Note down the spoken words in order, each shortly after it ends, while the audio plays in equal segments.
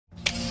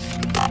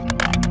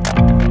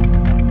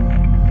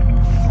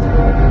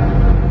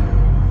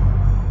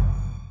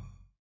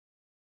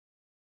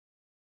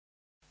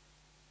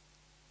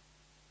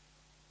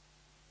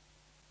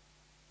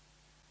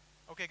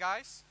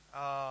guys.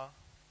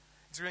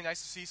 It's really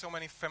nice to see so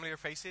many familiar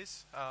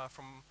faces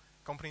from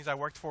companies I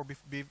worked for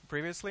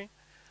previously.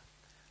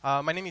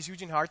 My name is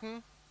Eugen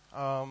Harton.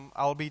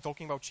 I'll be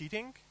talking about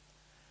cheating.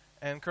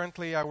 And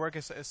currently I work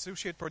as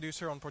associate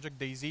producer on project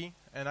DayZ,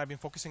 and I've been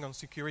focusing on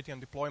security and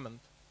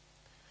deployment.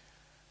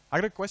 I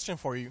got a question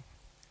for you.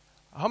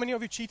 How many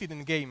of you cheated in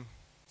the game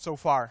so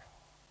far?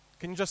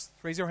 Can you just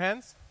raise your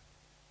hands?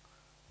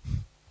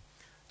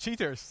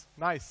 Cheaters,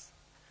 nice.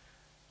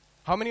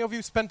 How many of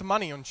you spent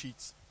money on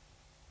cheats?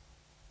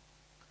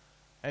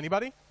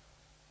 Anybody?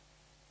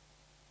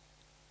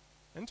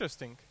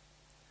 Interesting.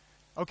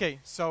 Okay,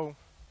 so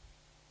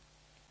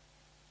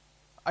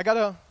I got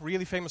a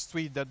really famous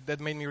tweet that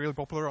made me really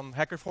popular on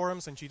hacker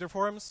forums and cheater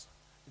forums.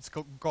 It's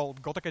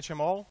called Gotta Catch 'Em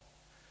All.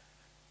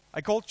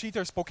 I called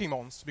cheaters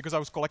Pokemons because I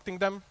was collecting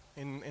them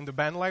in the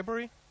ban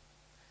library.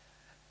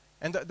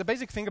 And the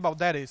basic thing about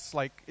that is,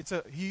 like, it's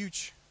a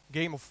huge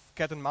game of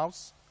cat and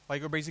mouse.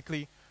 Like, you're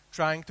basically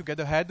trying to get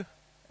ahead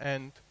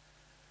and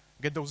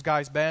get those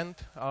guys banned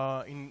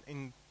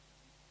in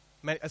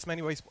as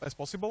many ways as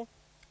possible.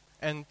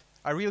 And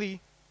I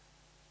really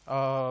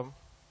found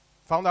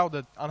out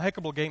that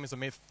unhackable game is a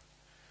myth.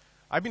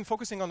 I've been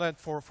focusing on that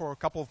for a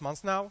couple of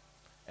months now,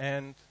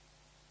 and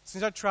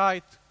since I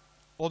tried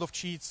a lot of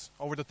cheats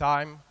over the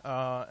time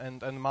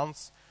and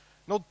months,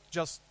 not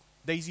just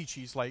DayZ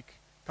cheats like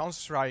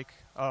Counter-Strike,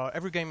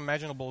 every game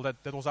imaginable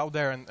that was out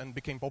there and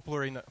became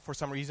popular for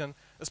some reason,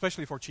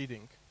 especially for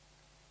cheating.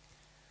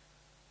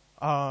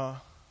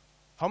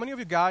 How many of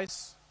you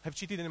guys have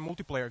cheated in a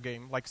multiplayer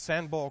game, like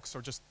sandbox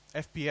or just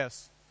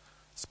FPS?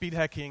 Speed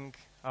hacking,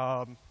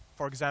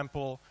 for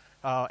example,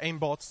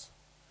 aimbots.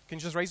 Can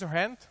you just raise your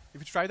hand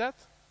if you try that?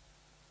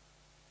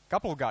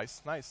 Couple of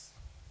guys, nice.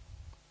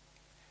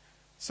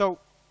 So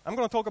I'm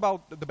going to talk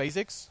about the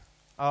basics.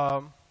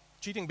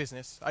 Cheating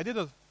business. I did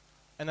an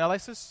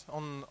analysis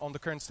on the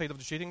current state of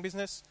the cheating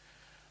business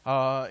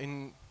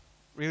in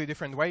really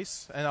different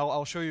ways, and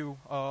I'll show you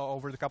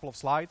over the couple of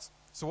slides.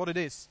 So what it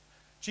is.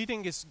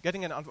 Cheating is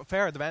getting an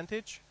unfair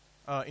advantage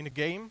in a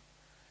game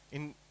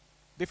in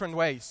different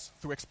ways.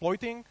 Through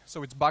exploiting,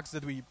 so it's bugs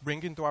that we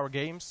bring into our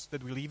games,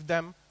 that we leave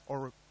them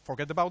or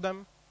forget about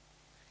them.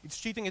 It's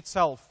cheating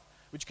itself,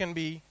 which can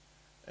be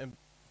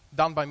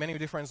done by many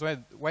different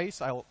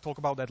ways. I'll talk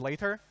about that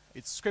later.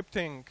 It's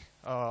scripting,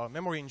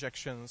 memory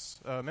injections,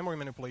 memory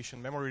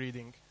manipulation, memory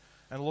reading,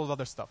 and a lot of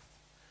other stuff.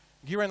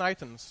 Gear and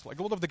items, like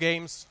a lot of the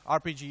games,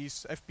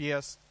 RPGs,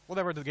 FPS,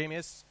 whatever the game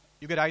is,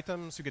 you get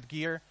items, you get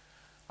gear.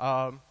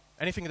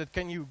 Anything that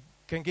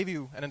can give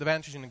you an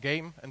advantage in the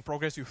game and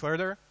progress you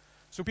further.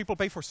 So people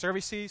pay for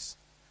services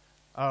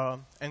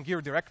and gear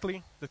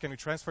directly that can be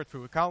transferred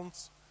through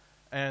accounts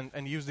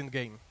and used in the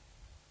game.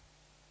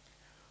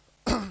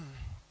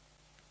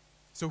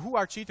 So who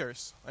are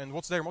cheaters and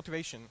what's their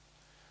motivation?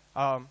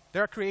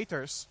 There are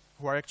creators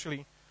who are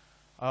actually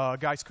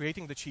guys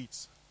creating the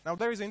cheats. Now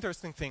there is an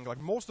interesting thing, like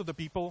most of the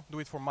people do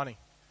it for money.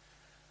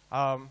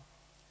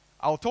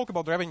 I'll talk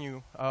about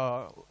revenue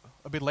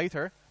a bit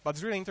later, but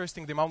it's really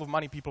interesting the amount of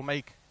money people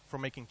make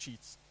from making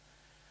cheats.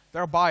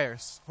 There are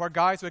buyers, who are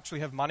guys who actually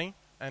have money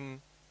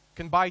and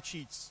can buy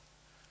cheats.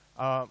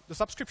 The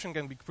subscription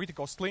can be pretty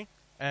costly,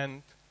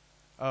 and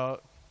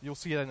you'll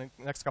see that in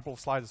the next couple of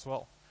slides as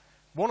well.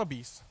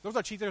 Wannabes, those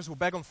are cheaters who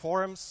beg on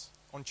forums,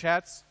 on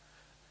chats,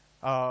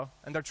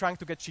 and they're trying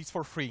to get cheats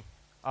for free.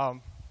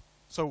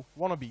 So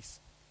wannabes.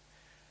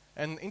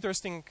 An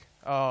interesting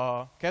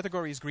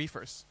category is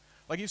griefers.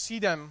 Like you see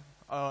them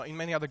in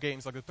many other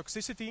games, like the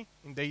toxicity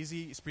in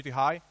DayZ is pretty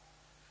high.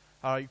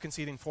 You can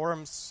see it in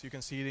forums, you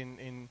can see it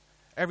in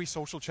every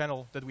social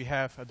channel that we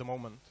have at the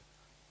moment.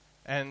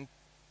 And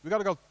we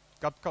got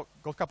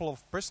a couple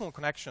of personal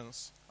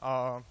connections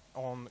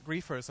on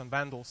griefers and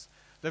vandals.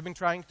 They've been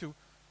trying to,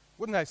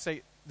 wouldn't I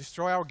say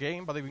destroy our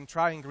game, but they've been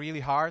trying really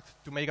hard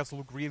to make us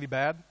look really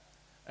bad.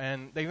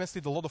 And they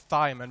invested a lot of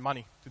time and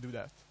money to do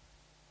that.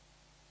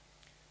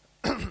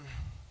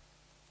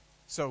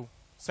 So,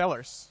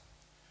 sellers.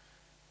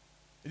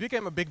 It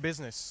became a big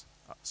business,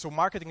 so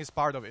marketing is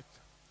part of it.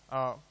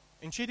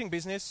 In cheating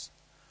business,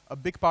 a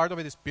big part of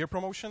it is peer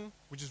promotion,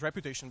 which is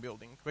reputation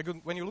building.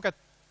 When you look at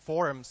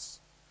forums,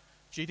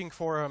 cheating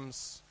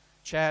forums,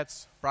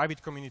 chats,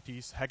 private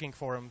communities, hacking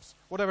forums,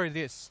 whatever it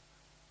is,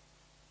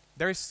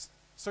 there is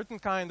certain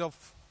kind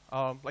of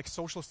like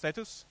social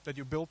status that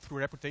you build through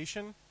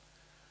reputation,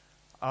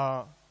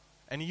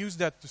 and you use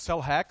that to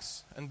sell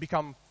hacks and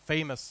become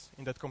famous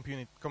in that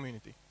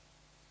community.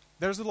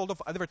 There's a lot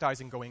of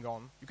advertising going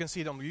on. You can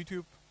see it on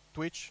YouTube,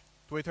 Twitch,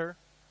 Twitter.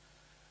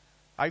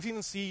 I've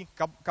even seen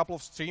a couple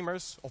of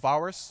streamers of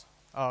ours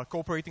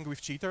cooperating with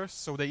cheaters,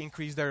 so they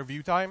increase their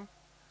view time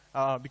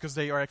because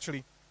they are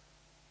actually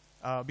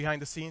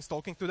behind the scenes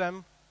talking to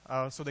them,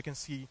 so they can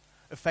see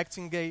effects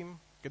in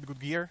game, get good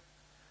gear,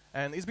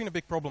 and it's been a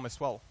big problem as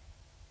well.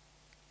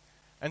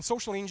 And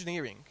social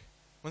engineering.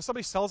 When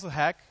somebody sells a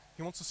hack,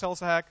 he wants to sell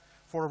a hack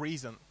for a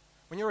reason.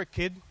 When you're a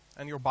kid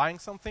and you're buying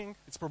something,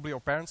 it's probably your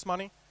parents'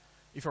 money.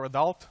 If you're an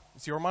adult,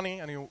 it's your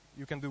money, and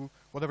you can do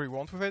whatever you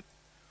want with it.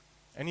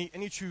 And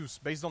you choose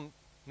based on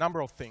a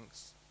number of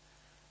things.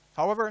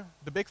 However,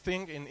 the big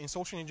thing in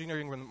social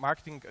engineering when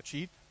marketing a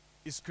cheat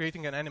is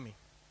creating an enemy.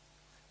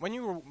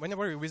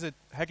 Whenever you visit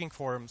hacking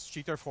forums,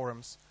 cheater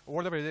forums, or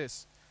whatever it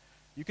is,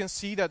 you can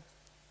see that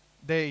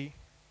they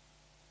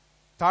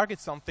target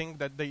something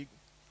that they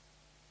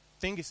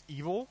think is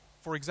evil.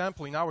 For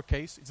example, in our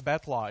case, it's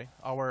Batlie,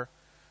 our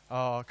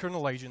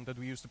kernel agent that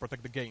we use to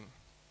protect the game.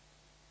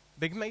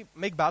 They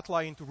make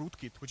Batlie into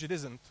rootkit, which it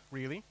isn't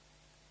really,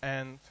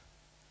 and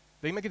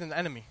they make it an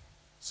enemy.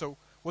 So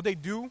what they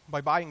do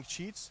by buying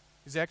cheats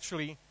is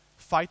actually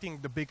fighting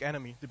the big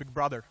enemy, the big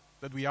brother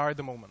that we are at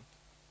the moment.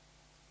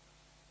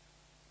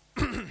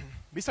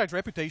 Besides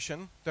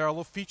reputation, there are a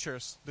lot of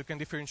features that can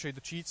differentiate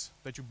the cheats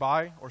that you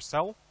buy or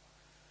sell.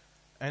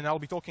 And I'll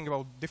be talking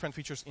about different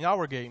features in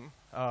our game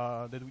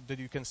that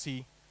you can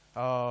see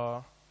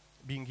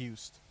being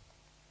used.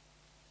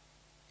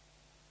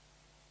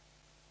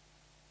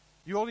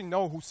 You already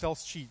know who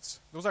sells cheats.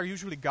 Those are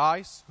usually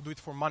guys who do it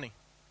for money,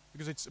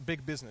 because it's a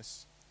big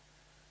business.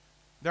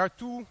 There are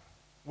two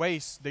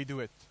ways they do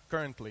it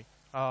currently,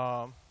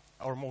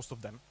 or most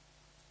of them.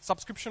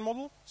 Subscription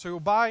model, so you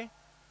buy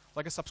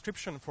like a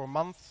subscription for a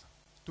month,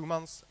 2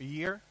 months, a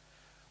year,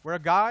 where a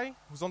guy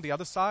who's on the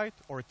other side,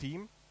 or a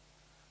team,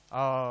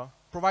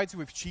 provides you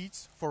with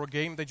cheats for a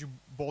game that you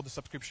bought the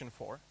subscription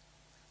for.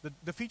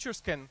 The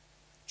features can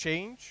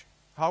change.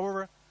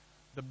 However,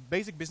 the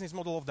basic business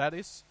model of that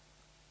is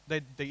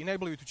that they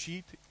enable you to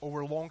cheat over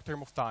a long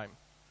term of time.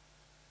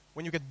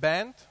 When you get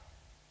banned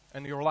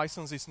and your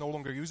license is no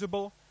longer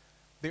usable,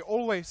 they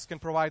always can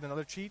provide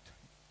another cheat,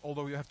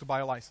 although you have to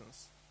buy a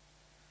license.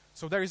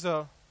 So there is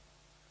a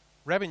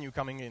revenue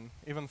coming in,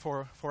 even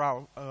for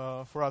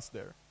us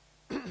there.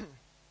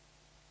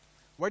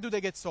 Where do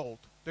they get sold?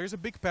 There is a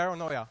big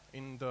paranoia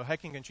in the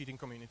hacking and cheating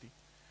community.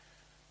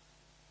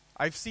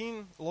 I've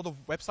seen a lot of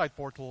website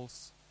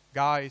portals,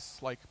 guys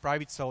like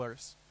private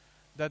sellers,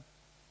 that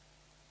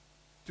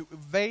to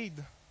evade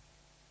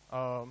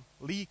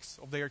leaks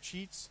of their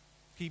cheats,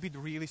 keep it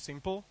really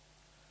simple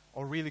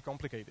or really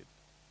complicated.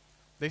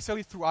 They sell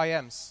it through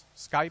IMs,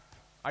 Skype,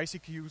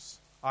 ICQs,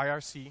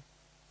 IRC,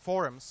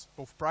 forums,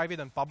 both private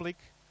and public.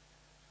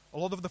 A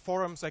lot of the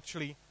forums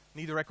actually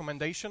need a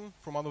recommendation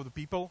from one of the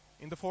people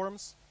in the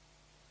forums.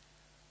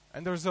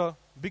 And there's a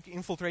big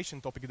infiltration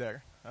topic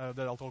there that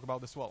I'll talk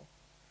about as well.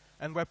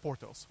 And web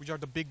portals, which are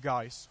the big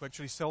guys who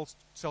actually sell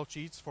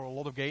cheats for a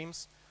lot of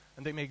games,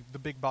 and they make the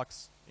big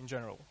bucks in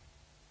general.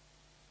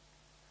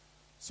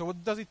 So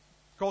what does it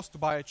cost to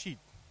buy a cheat?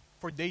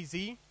 For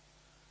DayZ,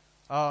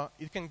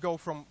 it can go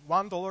from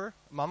 $1 a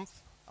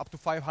month up to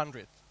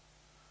 $500.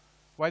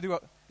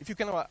 If you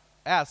can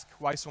ask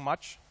why so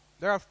much,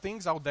 there are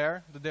things out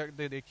there that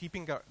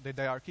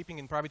they are keeping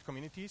in private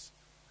communities,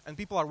 and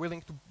people are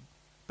willing to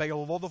pay a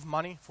lot of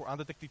money for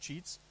undetected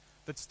cheats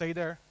that stay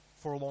there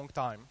for a long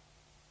time.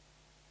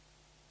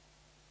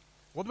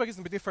 What is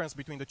the difference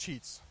between the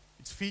cheats?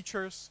 It's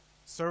features,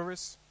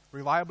 service,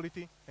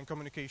 reliability, and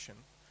communication,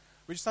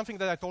 which is something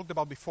that I talked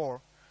about before,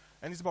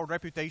 and it's about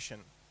reputation.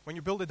 When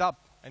you build it up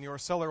and you're a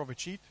seller of a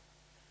cheat,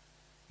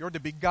 you're the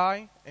big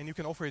guy, and you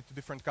can offer it to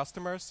different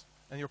customers,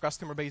 and your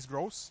customer base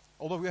grows.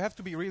 Although you have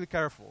to be really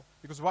careful,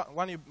 because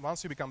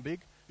once you become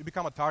big, you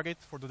become a target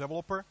for the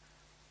developer,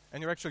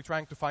 and you're actually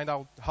trying to find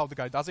out how the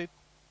guy does it,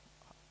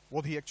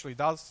 what he actually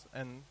does,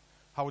 and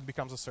how it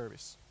becomes a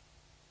service.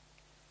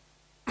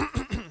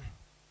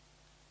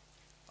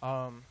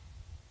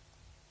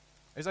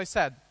 As I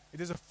said, it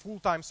is a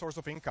full-time source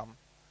of income.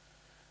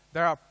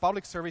 There are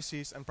public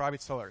services and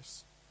private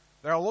sellers.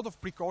 There are a lot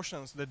of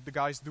precautions that the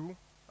guys do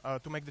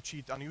to make the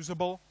cheat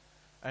unusable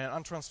and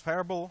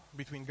untransferable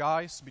between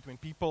guys, between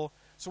people.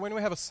 So when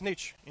we have a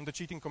snitch in the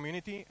cheating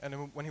community,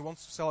 and when he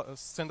wants to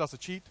send us a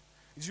cheat,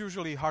 it's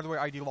usually hardware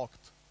ID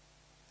locked.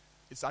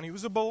 It's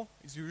unusable,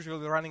 it's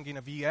usually running in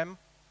a VM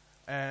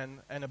and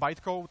a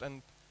bytecode,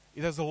 and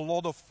it has a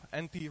lot of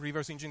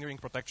anti-reverse engineering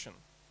protection.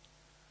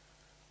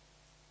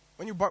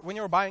 When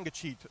you're buying a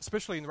cheat,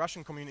 especially in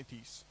Russian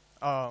communities,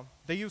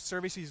 they use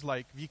services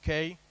like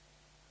VK,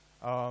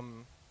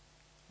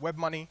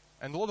 WebMoney,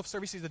 and a lot of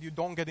services that you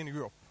don't get in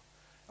Europe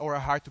or are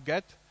hard to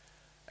get,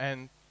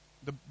 and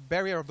the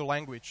barrier of the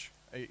language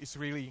is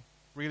really,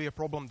 really a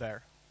problem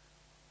there.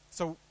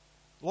 So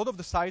a lot of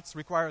the sites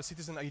require a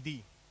citizen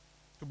ID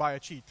to buy a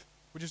cheat,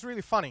 which is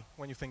really funny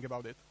when you think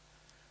about it.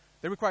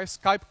 They require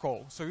Skype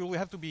call, so you will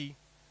have to be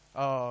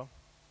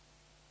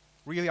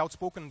really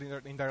outspoken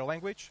in their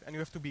language, and you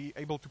have to be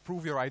able to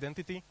prove your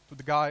identity to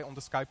the guy on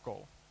the Skype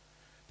call.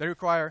 They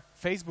require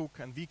Facebook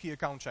and Wiki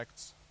account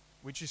checks,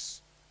 which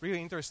is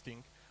really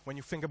interesting when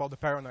you think about the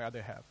paranoia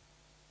they have.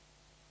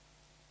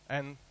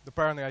 And the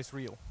paranoia is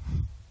real.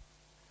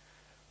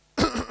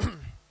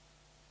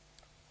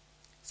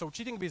 So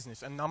cheating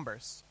business and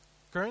numbers.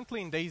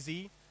 Currently in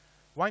DayZ,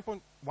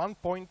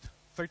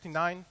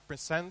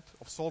 1.39%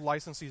 of sold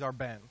licenses are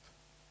banned.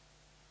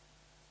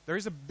 There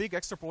is a big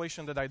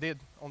extrapolation that I did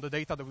on the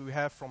data that we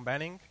have from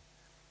banning,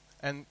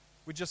 and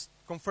which just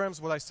confirms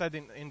what I said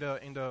in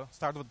the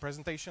start of the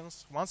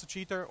presentations. Once a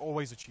cheater,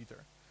 always a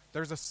cheater.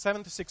 There's a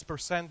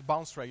 76%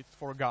 bounce rate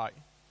for a guy,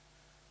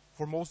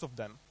 for most of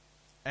them.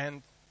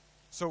 And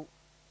so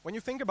when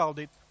you think about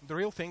it, the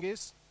real thing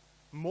is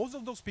most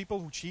of those people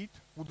who cheat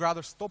would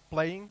rather stop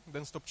playing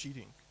than stop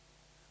cheating.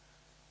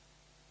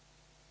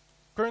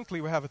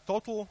 Currently, we have a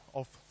total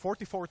of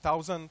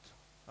 44,000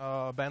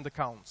 banned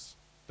accounts.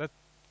 That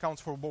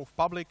counts for both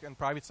public and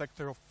private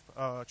sector of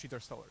cheater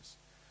sellers.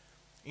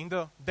 In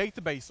the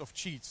database of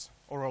cheats,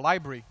 or a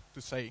library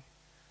to say,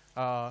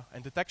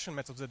 and detection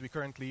methods that we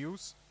currently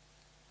use,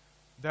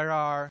 there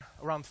are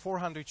around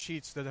 400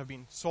 cheats that have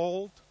been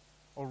sold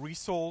or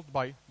resold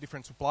by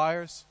different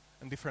suppliers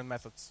and different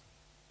methods.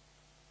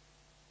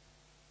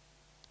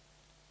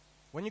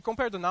 When you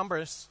compare the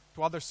numbers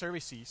to other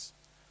services,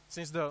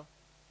 since the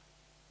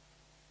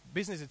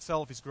business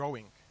itself is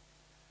growing,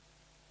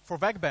 for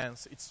VAC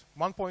bans, it's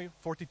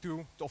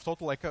 1.42 of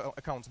total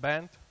accounts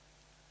banned.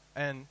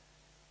 And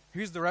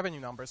here's the revenue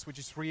numbers, which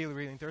is really,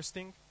 really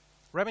interesting.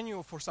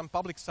 Revenue for some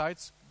public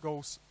sites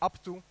goes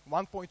up to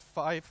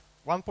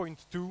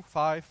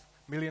 1.25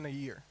 million a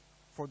year.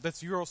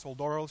 That's euros or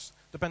dollars,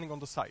 depending on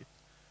the site.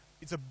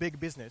 It's a big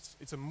business.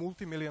 It's a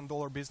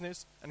multi-million-dollar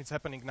business, and it's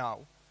happening now.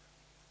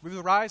 With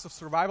the rise of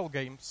survival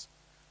games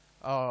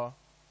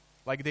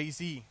like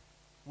DayZ,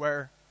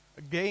 where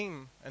a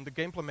game and the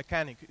gameplay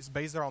mechanic is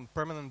based around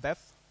permanent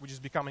death, which is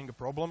becoming a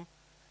problem,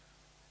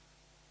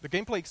 the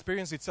gameplay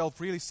experience itself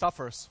really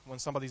suffers when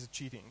somebody's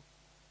cheating.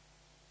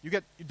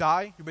 You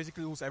die, you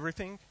basically lose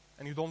everything,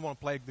 and you don't want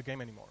to play the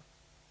game anymore.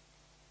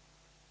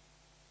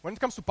 When it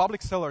comes to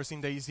public sellers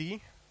in DayZ,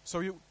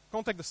 so you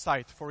contact the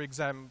site, for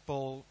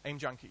example, Aim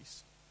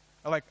Junkies.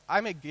 Like,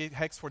 I make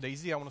hacks for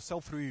DayZ, I want to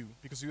sell through you,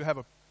 because you have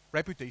a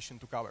reputation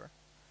to cover.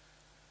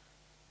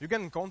 You get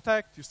in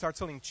contact, you start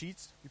selling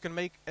cheats, you can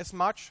make as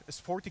much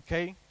as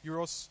 40k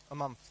euros a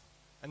month,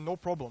 and no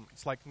problem.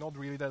 It's like not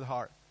really that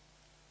hard.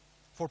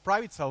 For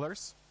private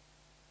sellers,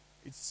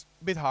 it's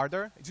a bit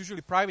harder. It's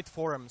usually private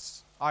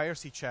forums,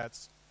 IRC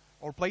chats,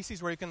 or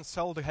places where you can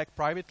sell the hack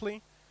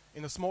privately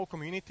in a small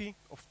community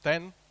of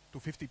 10 to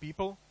 50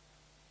 people,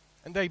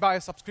 and they buy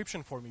a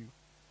subscription from you.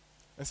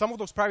 And some of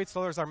those private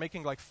sellers are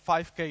making like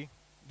 $5K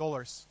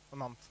a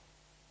month,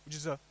 which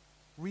is a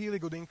really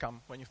good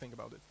income when you think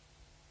about it.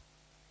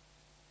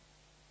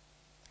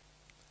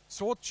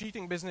 So what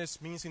cheating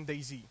business means in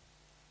DayZ?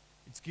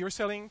 It's gear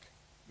selling,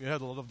 we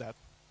had a lot of that.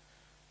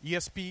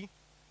 ESP,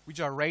 which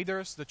are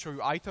radars that show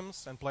you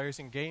items and players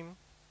in game.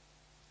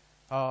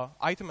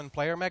 Item and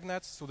player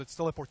magnets, so that's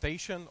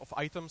teleportation of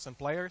items and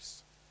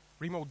players.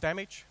 Remote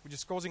damage, which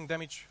is causing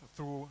damage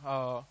through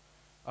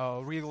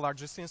really large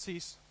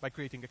distances by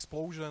creating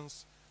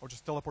explosions or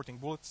just teleporting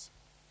bullets.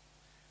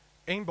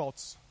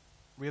 Aimbots,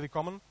 really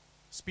common.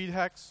 Speed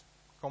hacks,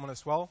 common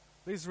as well.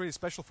 This is really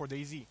special for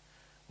DayZ.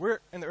 We're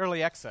in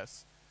early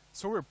access,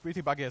 so we're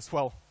pretty buggy as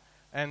well.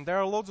 And there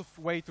are loads of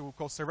ways to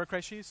cause server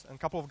crashes, and a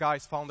couple of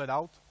guys found that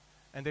out,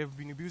 and they've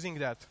been abusing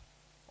that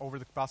over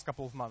the past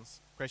couple of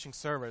months, crashing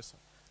servers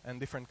and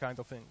different kind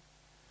of things.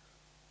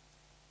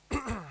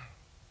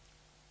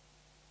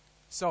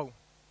 So,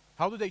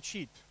 how do they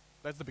cheat?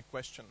 That's the big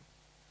question.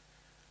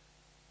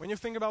 When you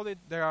think about it,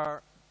 there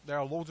are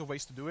loads of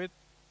ways to do it.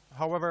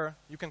 However,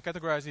 you can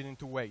categorize it in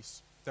two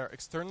ways. There are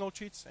external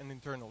cheats and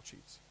internal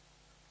cheats.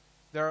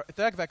 There are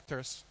attack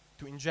vectors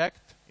to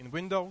inject in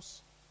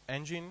Windows,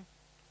 engine,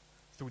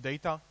 through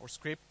data or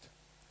script,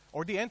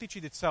 or the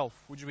anti-cheat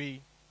itself, which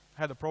we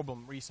had a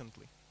problem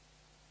recently.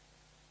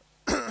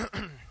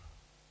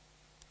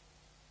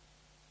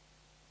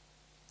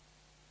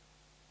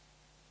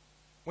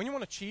 When you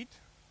want to cheat,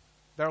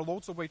 there are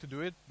loads of ways to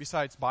do it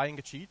besides buying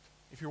a cheat.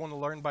 If you want to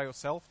learn by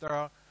yourself, there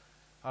are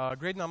a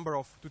great number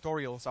of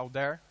tutorials out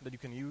there that you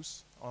can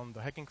use on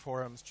the hacking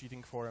forums,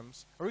 cheating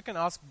forums, or you can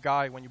ask a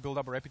guy when you build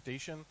up a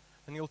reputation,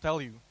 and he'll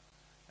tell you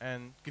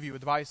and give you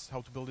advice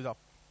how to build it up.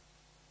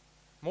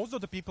 Most of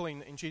the people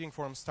in cheating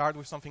forums start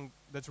with something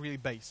that's really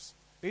base.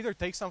 They either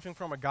take something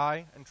from a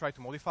guy and try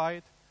to modify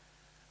it,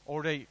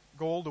 or they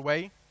go all the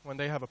way when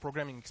they have a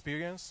programming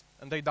experience,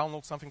 and they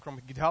download something from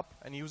GitHub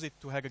and use it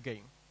to hack a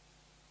game.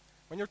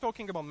 When you're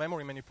talking about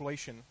memory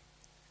manipulation,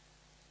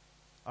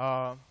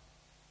 there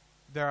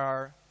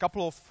are a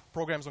couple of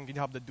programs on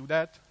GitHub that do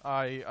that.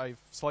 I've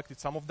selected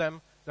some of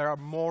them. There are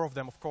more of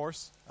them, of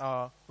course.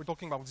 We're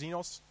talking about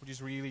Xenos, which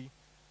is really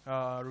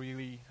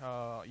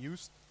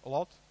used a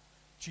lot.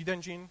 Cheat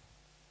Engine,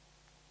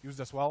 used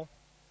as well,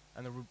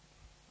 and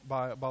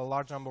by a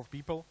large number of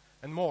people.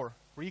 And more.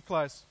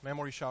 Reclass,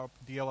 Memory Sharp,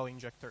 DLL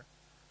Injector.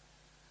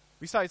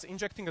 Besides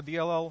injecting a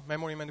DLL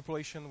memory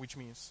manipulation, which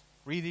means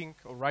reading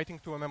or writing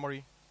to a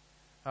memory,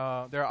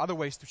 there are other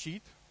ways to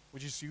cheat,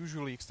 which is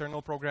usually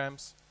external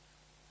programs,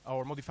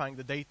 or modifying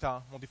the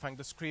data, modifying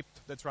the script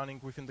that's running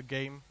within the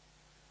game.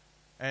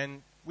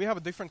 And we have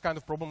a different kind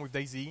of problem with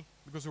DayZ,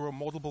 because we're a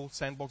moddable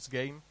sandbox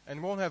game,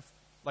 and we won't have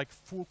like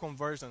full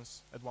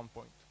conversions at one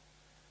point.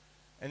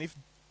 And if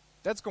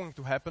that's going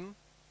to happen,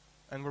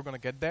 and we're going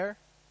to get there,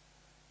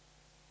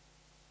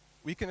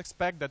 we can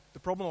expect that the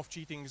problem of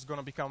cheating is going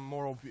to become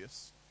more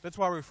obvious. That's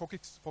why we're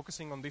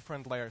focusing on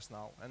different layers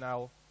now, and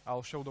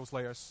I'll show those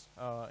layers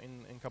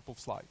in a couple of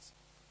slides.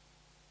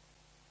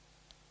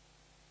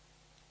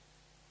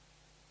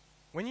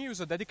 When you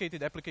use a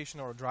dedicated application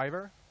or a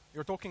driver,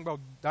 you're talking about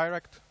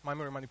direct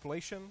memory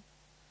manipulation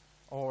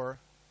or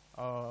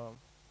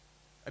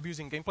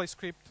abusing gameplay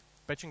script,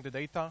 patching the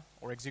data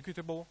or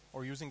executable,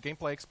 or using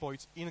gameplay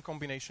exploits in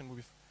combination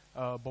with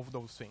both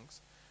those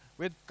things.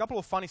 We had a couple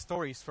of funny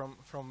stories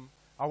from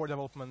our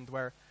development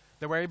where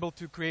they were able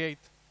to create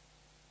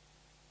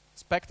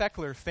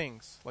spectacular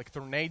things like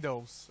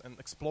tornadoes and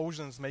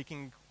explosions,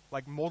 making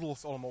like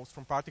models almost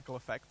from particle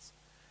effects.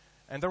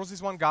 And there was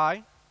this one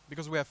guy,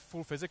 because we have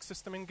full physics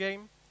system in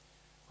game,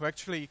 who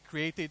actually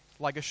created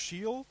like a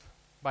shield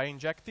by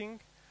injecting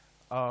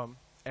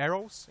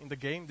arrows in the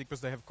game because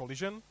they have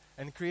collision,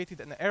 and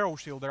created an arrow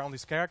shield around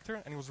his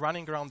character, and he was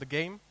running around the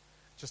game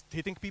just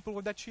hitting people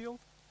with that shield.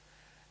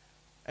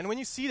 And when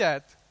you see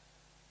that,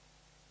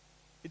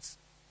 it's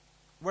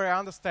where I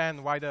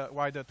understand why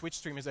the Twitch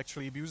streamers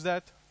actually abuse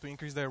that to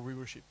increase their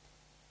viewership.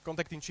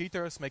 Contacting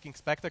cheaters, making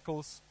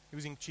spectacles,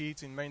 using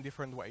cheats in many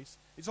different ways.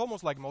 It's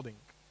almost like modding.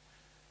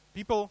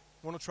 People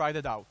want to try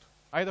that out.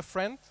 I had a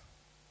friend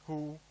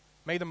who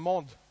made a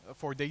mod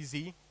for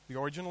DayZ, the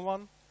original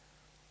one,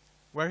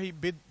 where he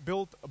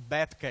built a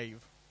bat cave.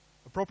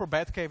 A proper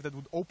bat cave that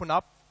would open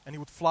up and he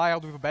would fly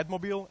out with a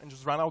Batmobile and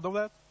just run out of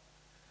that.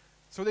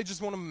 So they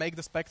just want to make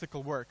the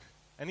spectacle work.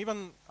 And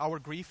even our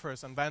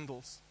griefers and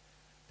vandals,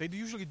 they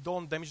usually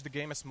don't damage the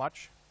game as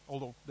much,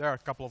 although there are a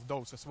couple of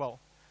those as well.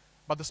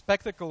 But the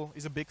spectacle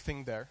is a big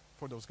thing there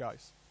for those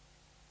guys.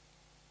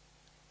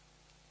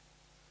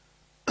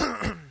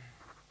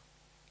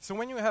 So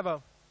when you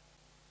have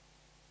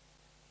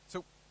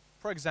so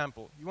for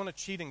example, you want to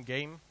cheat in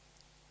game,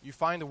 you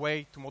find a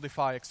way to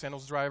modify a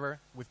Xenos driver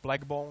with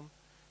Blackbone,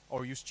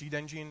 or use Cheat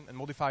Engine and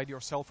modify it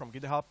yourself from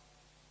GitHub.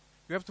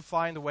 You have to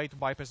find a way to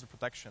bypass the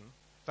protection.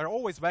 There are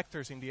always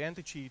vectors in the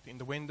anti-cheat, in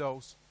the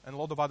windows, and a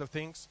lot of other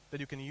things that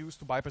you can use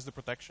to bypass the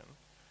protection.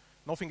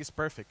 Nothing is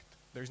perfect.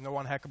 There is no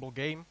unhackable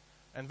game,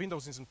 and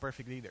Windows isn't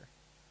perfect either.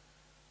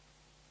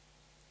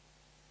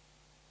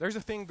 There's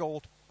a thing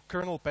called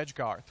kernel patch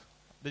guard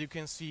that you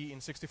can see in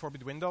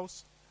 64-bit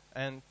Windows,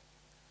 and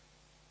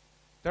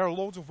there are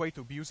loads of ways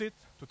to abuse it,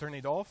 to turn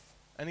it off,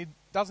 and it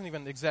doesn't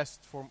even exist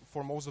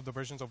for most of the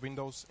versions of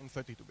Windows in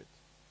 32-bit.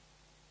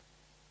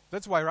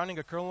 That's why running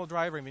a kernel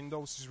driver in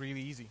Windows is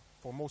really easy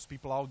for most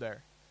people out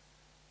there.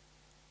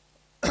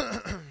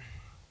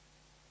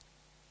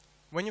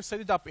 When you set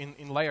it up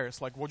in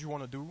layers, like what you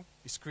want to do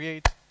is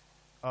create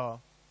a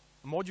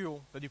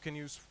module that you can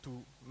use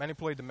to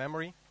manipulate the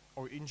memory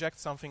or inject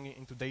something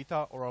into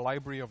data or a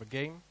library of a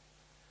game.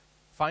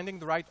 Finding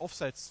the right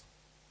offsets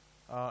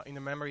in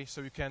the memory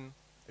so you can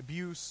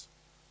abuse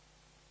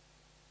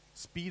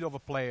speed of a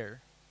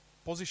player,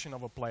 position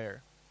of a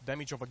player,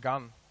 damage of a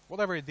gun,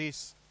 whatever it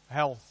is,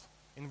 health,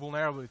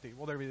 invulnerability,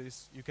 whatever it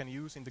is you can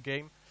use in the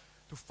game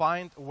to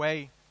find a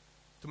way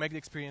to make the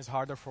experience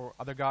harder for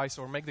other guys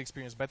or make the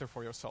experience better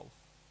for yourself.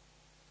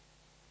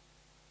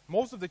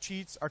 Most of the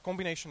cheats are a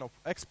combination of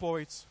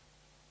exploits.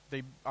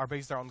 They are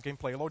based around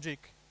gameplay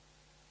logic.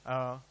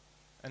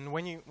 And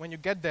when you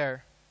get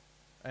there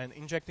and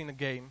inject in a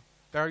game,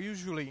 they are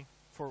usually,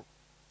 for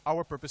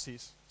our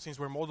purposes, since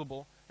we're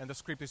moddable and the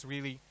script is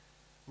really,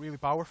 really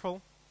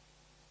powerful,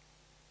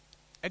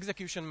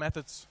 execution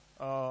methods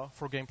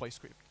for gameplay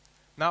script.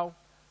 Now,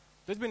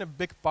 there's been a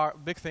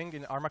big thing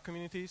in ARMA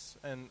communities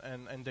and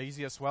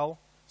DayZ as well,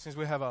 since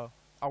we have our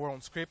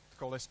own script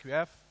called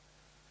SQF,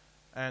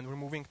 and we're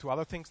moving to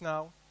other things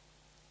now.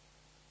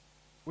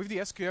 With the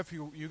SQF,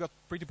 you got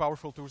pretty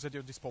powerful tools at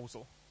your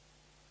disposal.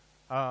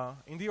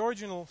 In the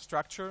original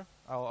structure,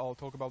 I'll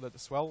talk about that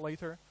as well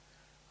later,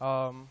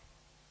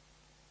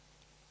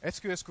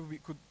 SQS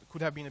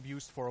could have been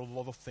abused for a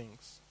lot of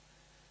things.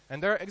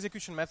 And there are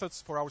execution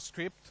methods for our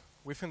script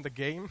within the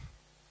game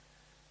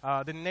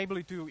that enable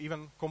you to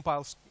even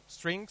compile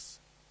strings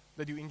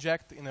that you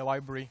inject in a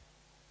library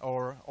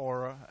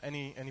or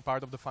any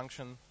part of the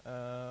function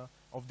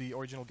of the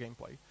original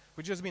gameplay,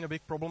 which has been a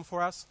big problem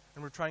for us,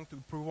 and we're trying to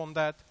improve on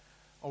that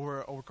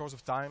over course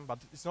of time, but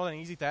it's not an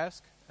easy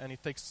task, and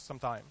it takes some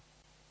time.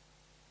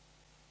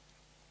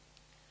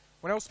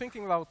 When I was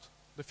thinking about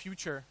the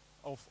future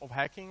of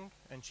hacking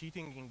and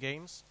cheating in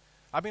games,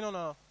 I've been on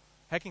a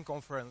hacking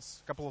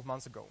conference a couple of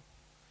months ago.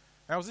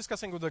 And I was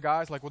discussing with the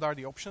guys, like, what are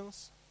the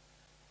options?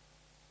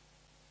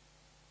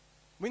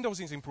 Windows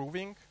is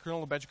improving.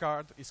 Kernel batch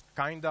guard is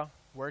kinda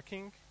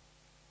working.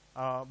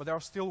 But there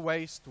are still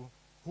ways to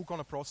hook on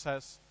a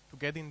process, to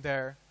get in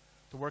there,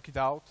 to work it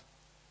out.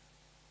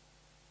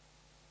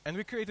 And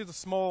we created a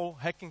small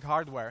hacking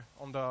hardware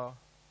on the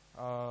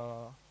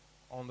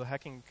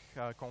hacking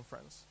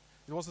conference.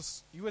 It was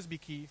a USB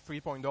key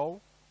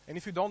 3.0. And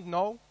if you don't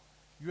know,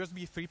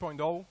 USB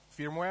 3.0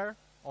 firmware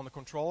on the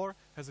controller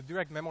has a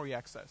direct memory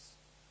access.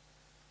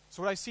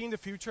 So what I see in the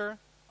future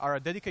are a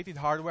dedicated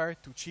hardware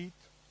to cheat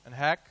and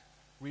hack,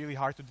 really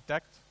hard to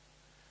detect,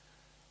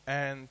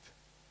 and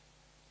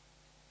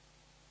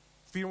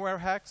firmware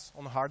hacks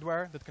on the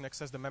hardware that can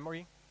access the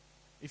memory.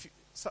 If you,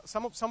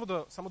 some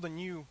of the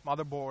new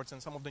motherboards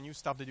and some of the new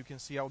stuff that you can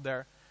see out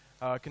there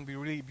can be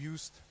really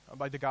abused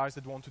by the guys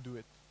that want to do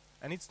it,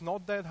 and it's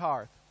not that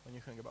hard when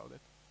you think about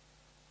it.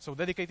 So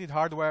dedicated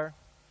hardware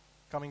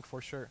coming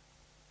for sure.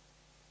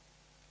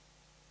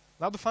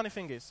 Now the funny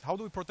thing is, how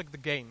do we protect the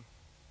game?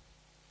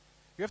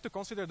 You have to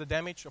consider the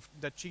damage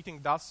that cheating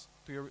does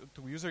to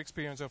user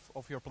experience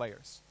of your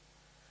players.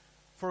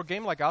 For a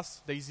game like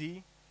us,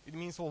 DayZ, it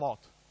means a lot.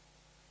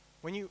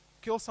 When you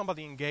kill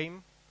somebody in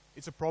game,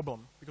 it's a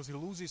problem because he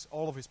loses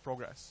all of his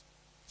progress.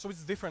 So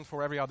it's different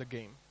for every other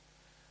game.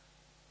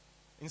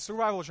 In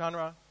survival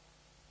genre,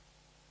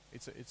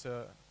 it's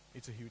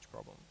a huge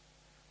problem.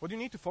 What you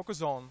need to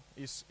focus on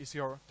is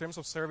your terms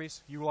of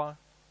service, EULA,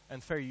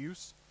 and fair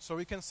use. So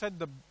we can set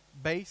the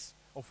base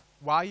of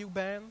why you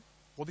ban,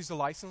 what is a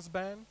license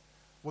ban,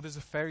 what is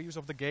the fair use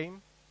of the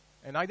game,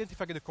 and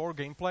identify the core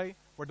gameplay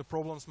where the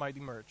problems might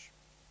emerge.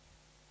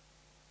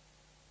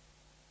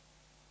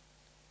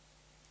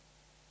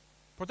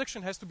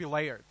 Protection has to be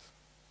layered.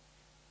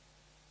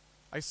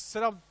 I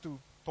set out to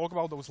talk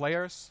about those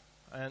layers,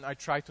 and I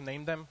try to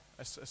name them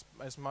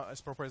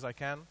as proper as I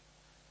can.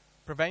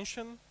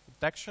 Prevention,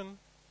 detection,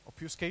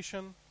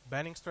 obfuscation,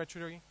 banning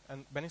strategy,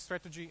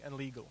 and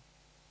legal.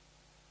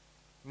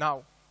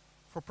 Now,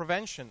 for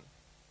prevention,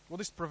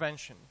 what is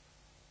prevention?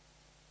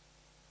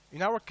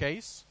 In our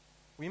case,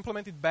 we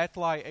implemented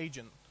BatLie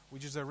agent,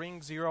 which is a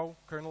Ring 0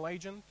 kernel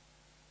agent,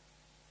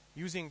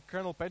 using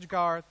kernel patch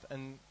guard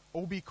and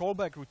OB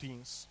callback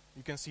routines.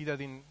 You can see that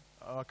in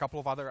a couple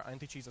of other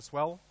anti-cheats as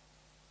well.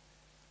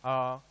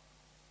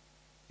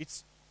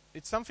 It's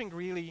something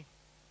really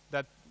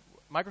that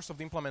Microsoft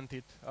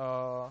implemented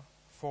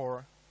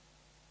for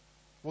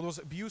what was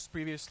abused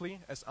previously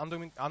as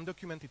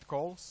undocumented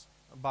calls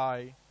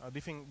by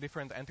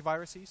different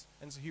antiviruses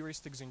and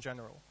heuristics in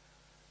general.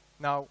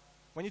 Now,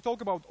 when you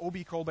talk about OB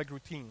callback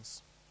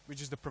routines,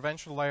 which is the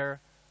prevention layer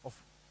of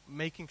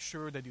making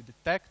sure that you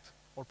detect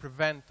or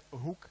prevent a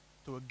hook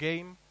to a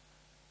game,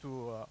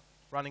 to a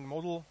running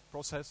model,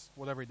 process,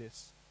 whatever it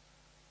is.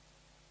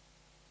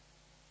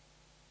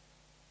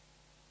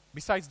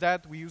 Besides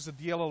that, we use a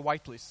DLL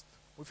whitelist.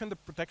 Within the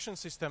protection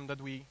system that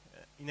we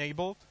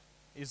enabled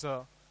is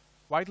a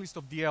whitelist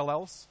of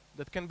DLLs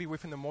that can be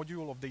within the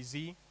module of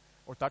DayZ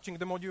or touching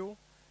the module,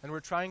 and we're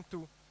trying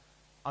to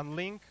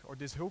unlink or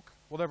dishook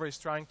whatever is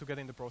trying to get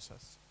in the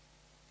process.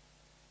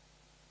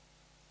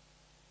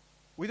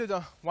 We did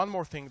one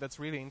more thing that's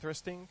really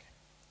interesting.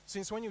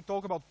 Since when you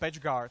talk about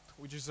patch guard,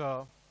 which is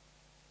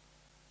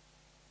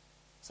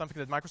something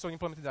that Microsoft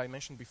implemented I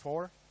mentioned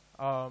before,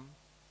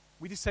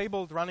 we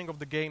disabled running of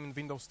the game in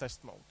Windows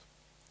test mode.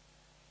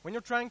 When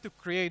you're trying to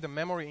create a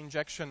memory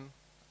injection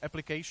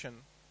application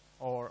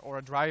or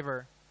a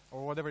driver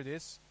or whatever it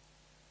is,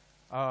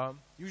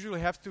 usually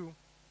have to,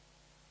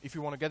 if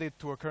you want to get it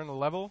to a kernel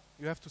level,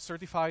 you have to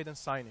certify it and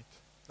sign it.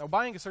 Now,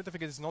 buying a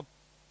certificate is not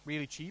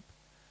really cheap,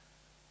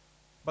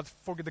 but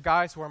for the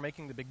guys who are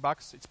making the big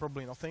bucks, it's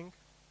probably nothing.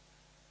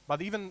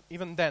 But even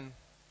then,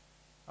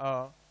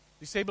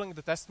 disabling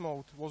the test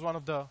mode was one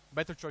of the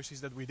better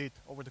choices that we did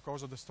over the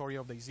course of the story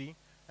of DayZ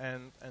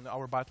and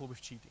our battle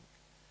with cheating.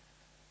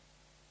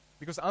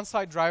 Because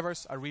on-site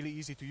drivers are really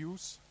easy to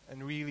use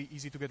and really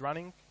easy to get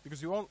running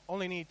because you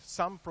only need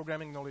some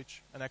programming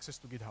knowledge and access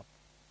to GitHub.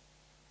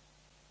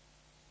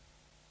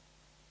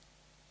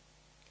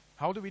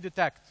 How do we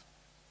detect?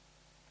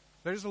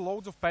 There's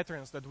loads of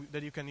patterns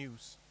that you can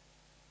use.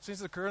 Since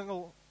the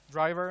kernel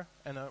driver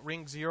and a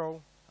Ring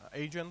 0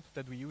 agent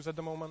that we use at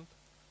the moment,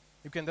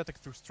 you can detect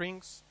through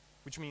strings,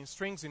 which means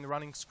strings in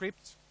running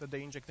scripts that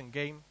they inject in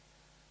game,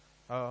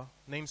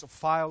 names of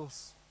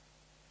files.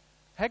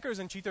 Hackers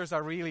and cheaters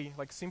are really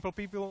like simple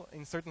people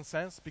in certain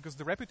sense because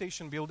the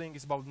reputation building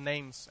is about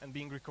names and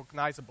being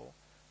recognizable.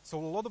 So a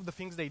lot of the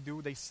things they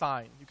do, they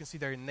sign. You can see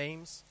their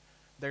names,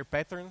 their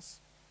patterns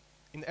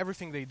in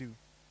everything they do.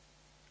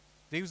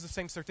 They use the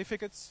same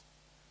certificates.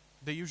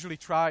 They usually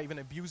try even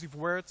abusive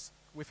words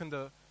within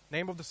the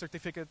name of the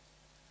certificate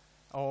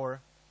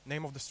or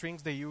name of the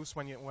strings they use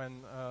when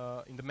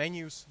in the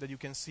menus that you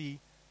can see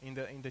in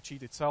the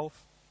cheat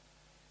itself.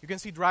 You can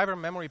see driver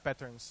memory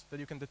patterns that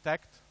you can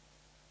detect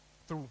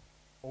through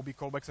OB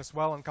callbacks as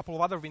well, and a couple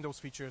of other Windows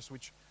features,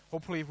 which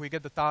hopefully if we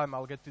get the time,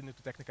 I'll get into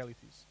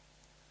technicalities.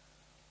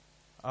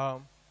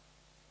 You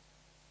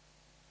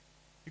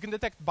can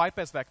detect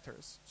bypass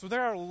vectors. So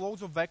there are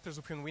loads of vectors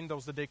within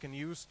Windows that they can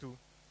use to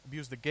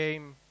abuse the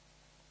game,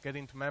 get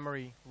into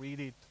memory, read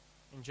it,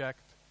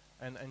 inject,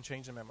 and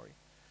change the memory.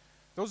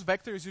 Those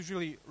vectors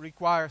usually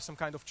require some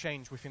kind of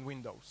change within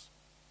Windows.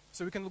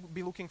 So we can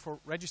be looking for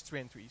registry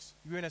entries,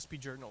 UNSP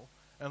journal,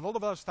 and a lot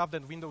of other stuff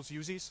that Windows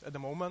uses at the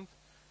moment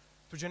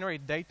to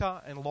generate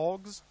data and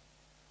logs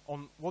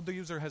on what the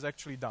user has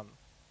actually done.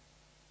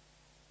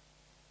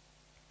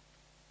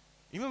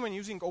 Even when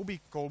using OB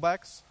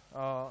callbacks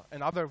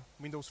and other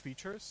Windows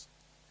features,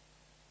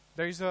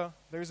 there is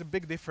a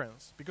big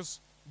difference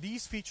because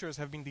these features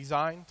have been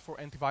designed for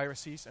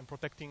antiviruses and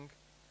protecting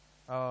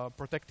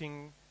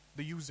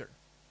the user.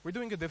 We're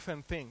doing a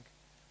different thing,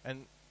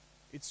 and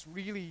it's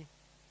really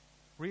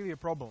a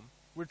problem.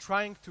 We're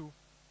trying to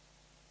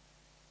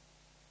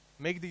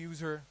make the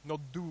user not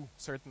do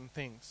certain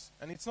things.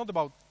 And it's not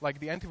about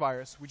like the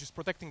antivirus, which is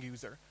protecting the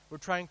user. We're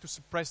trying to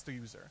suppress the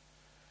user.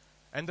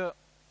 And the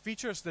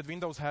features that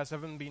Windows has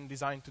haven't been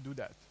designed to do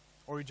that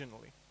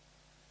originally.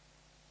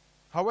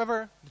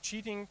 However, the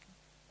cheating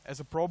as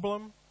a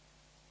problem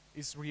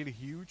is really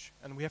huge,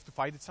 and we have to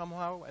fight it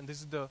somehow, and this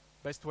is the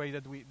best way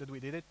that we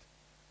did it.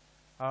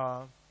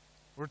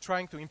 We're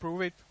trying to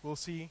improve it. We'll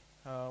see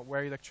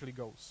where it actually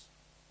goes.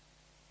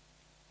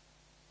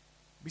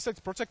 Besides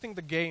protecting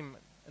the game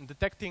and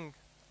detecting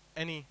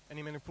any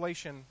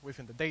manipulation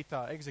within the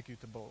data,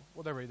 executable,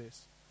 whatever it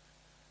is,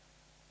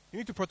 you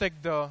need to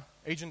protect the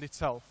agent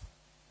itself.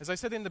 As I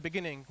said in the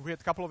beginning, we had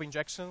a couple of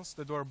injections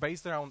that were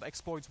based around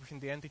exploits within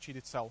the anti-cheat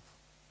itself.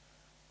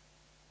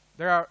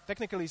 There are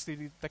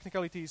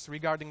technicalities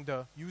regarding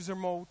the user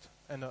mode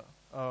and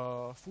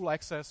full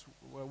access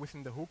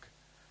within the hook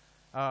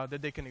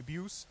that they can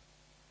abuse.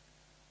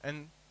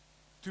 And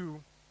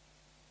to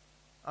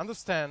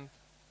understand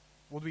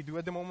what we do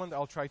at the moment,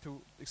 I'll try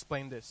to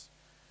explain this.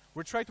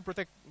 We're trying to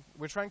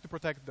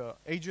protect the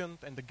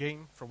agent and the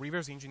game from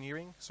reverse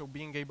engineering, so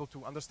being able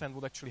to understand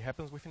what actually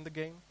happens within the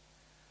game.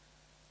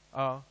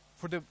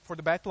 For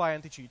the bad lie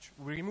anti-cheat,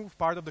 we remove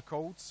part of the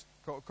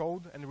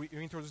code and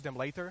reintroduce them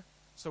later,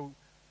 so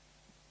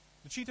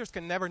the cheaters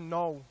can never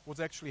know what's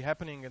actually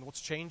happening and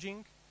what's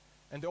changing,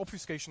 and the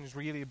obfuscation is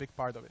really a big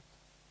part of it.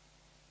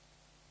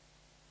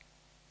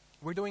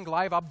 We're doing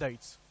live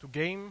updates to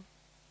game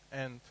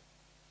and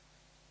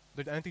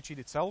the anti-cheat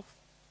itself.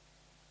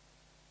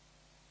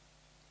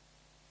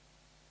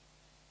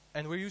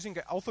 And we're using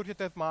an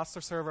authoritative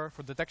master server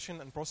for detection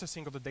and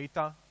processing of the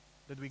data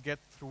that we get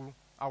through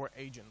our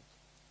agent.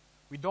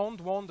 We don't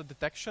want the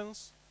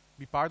detections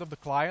be part of the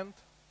client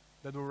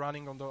that we're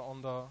running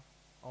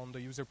on the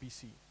user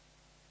PC.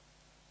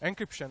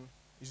 Encryption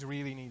is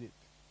really needed.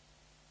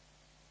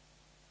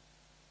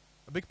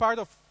 A big part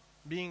of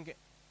being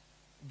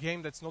a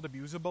game that's not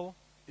abusable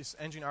is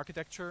engine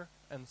architecture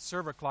and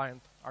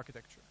server-client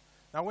architecture.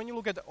 Now, when you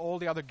look at all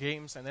the other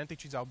games and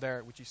anti-cheats out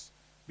there, which is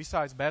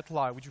besides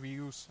Battle, which we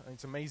use, and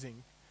it's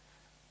amazing,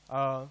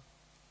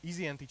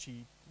 Easy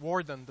Anti-Cheat,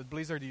 Warden that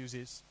Blizzard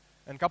uses,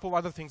 and a couple of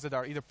other things that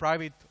are either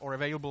private or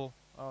available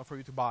for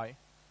you to buy.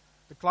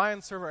 The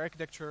client-server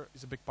architecture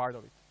is a big part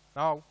of it.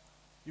 Now,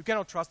 you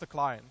cannot trust the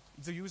client.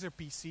 It's a user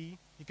PC.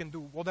 He can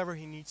do whatever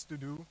he needs to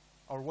do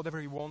or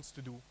whatever he wants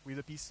to do with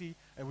the PC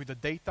and with the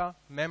data,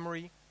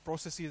 memory,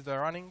 processes that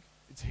are running.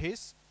 It's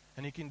his,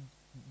 and he can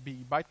be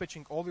byte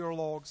patching all your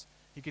logs.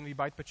 He can be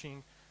byte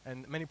patching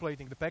and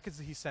manipulating the packets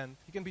that he sent.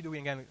 He can be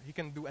doing he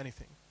can do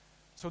anything.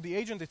 So the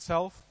agent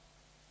itself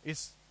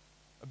is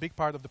a big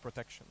part of the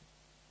protection.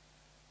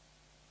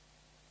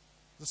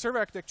 The server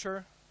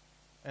architecture,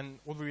 and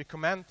what we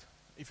recommend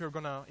if you're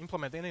going to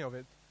implement any of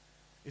it,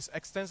 is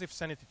extensive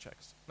sanity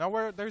checks. Now,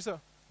 where there's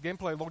a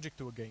gameplay logic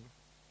to a game,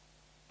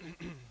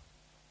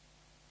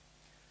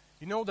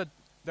 you know that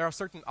there are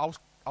certain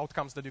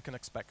outcomes that you can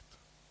expect.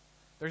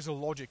 There's a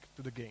logic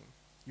to the game.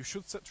 You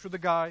shoot through the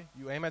guy,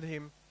 you aim at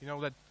him, you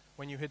know that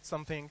when you hit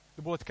something,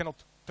 the bullet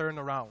cannot turn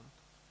around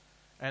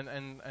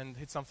and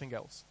hit something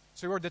else.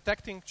 So you're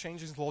detecting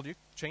changes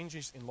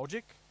in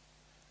logic,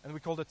 and we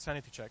call that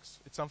sanity checks.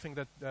 It's something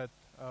that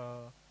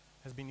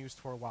has been used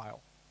for a while.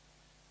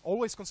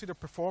 Always consider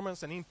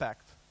performance and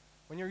impact.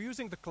 When you're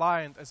using the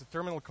client as a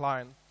terminal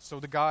client, so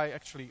the guy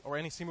actually, or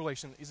any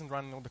simulation isn't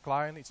running on the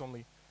client, it's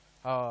only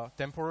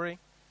temporary,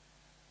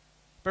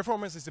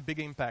 performance is a big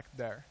impact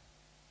there.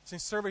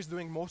 Since server is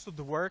doing most of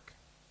the work,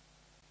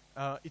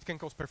 it can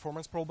cause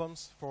performance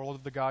problems for all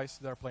of the guys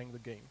that are playing the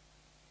game.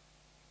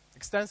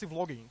 Extensive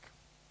logging.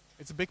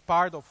 It's a big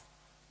part of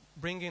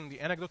bringing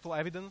the anecdotal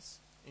evidence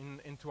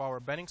into our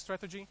banning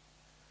strategy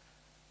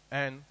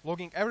and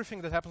logging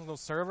everything that happens on the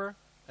server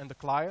and the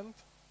client,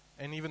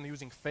 and even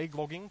using fake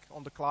logging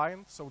on the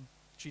client, so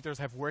cheaters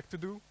have work to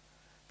do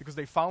because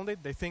they found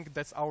it, they think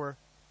that's our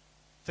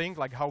thing,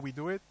 like how we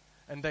do it,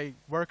 and they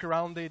work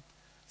around it,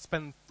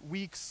 spend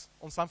weeks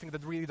on something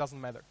that really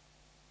doesn't matter.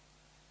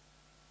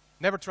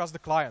 Never trust the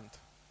client.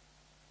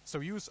 So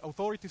use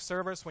authoritative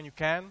servers when you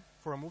can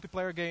for a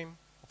multiplayer game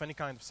of any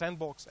kind of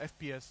sandbox,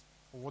 FPS,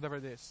 or whatever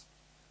it is.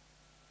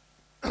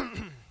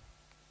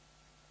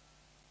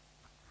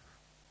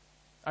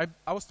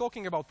 I was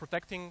talking about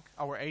protecting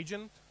our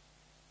agent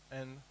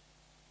and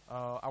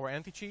our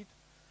anti-cheat.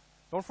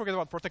 Don't forget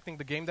about protecting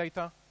the game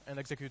data and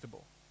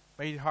executable.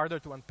 Make it harder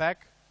to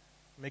unpack,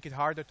 make it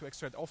harder to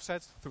extract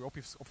offsets through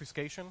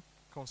obfuscation,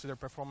 consider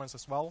performance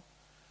as well.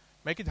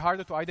 Make it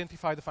harder to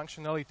identify the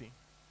functionality.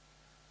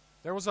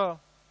 There was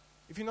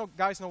if you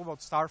guys know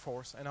about Star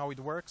Force and how it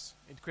works,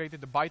 it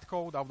created the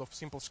bytecode out of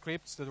simple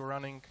scripts that were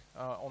running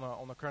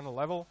on a kernel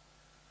level.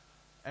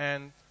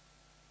 And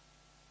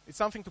it's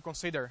something to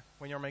consider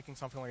when you're making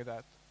something like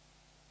that.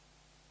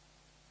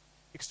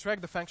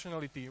 Extract the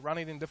functionality, run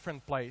it in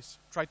different places,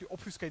 try to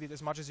obfuscate it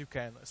as much as you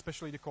can,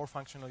 especially the core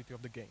functionality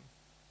of the game.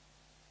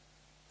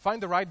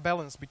 Find the right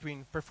balance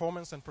between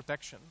performance and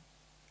protection.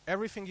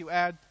 Everything you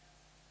add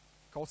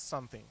costs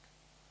something,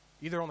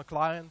 either on a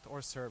client or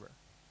a server.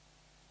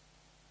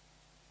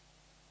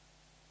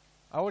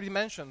 I already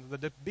mentioned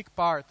that the big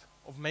part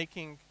of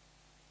making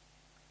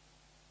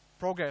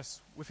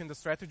progress within the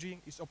strategy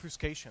is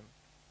obfuscation.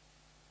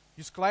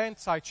 use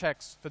client-side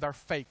checks that are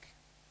fake,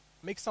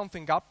 make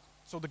something up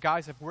so the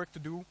guys have work to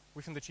do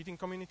within the cheating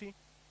community,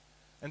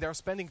 and they're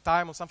spending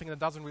time on something that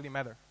doesn't really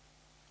matter.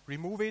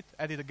 Remove it,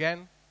 add it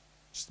again,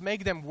 just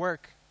make them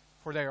work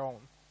for their own.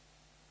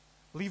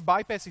 Leave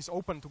bypasses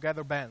open to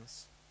gather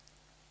bans.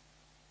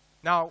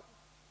 Now,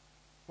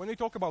 when we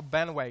talk about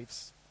ban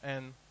waves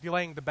and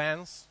delaying the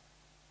bans,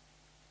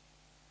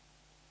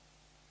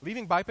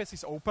 leaving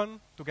bypasses open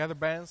to gather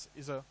bans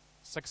is a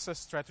success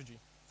strategy,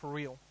 for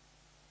real.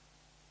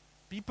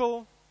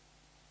 People,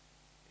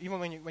 even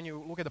when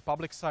you look at the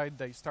public side,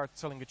 they start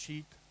selling a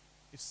cheat.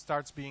 It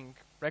starts being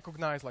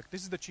recognized, like,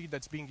 this is the cheat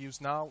that's being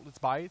used now, let's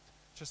buy it.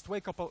 Just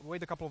wait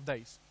a couple of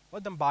days.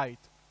 Let them buy it.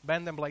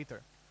 Ban them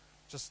later.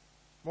 Just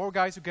more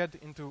guys you get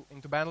into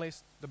ban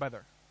list, the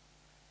better.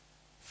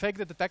 Fake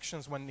the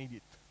detections when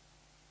needed.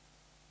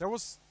 There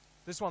was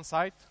this one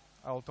site,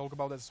 I'll talk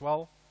about it as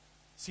well,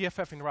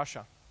 CFF in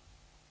Russia.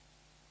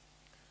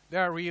 They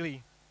are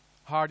really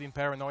hard in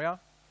paranoia.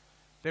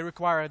 They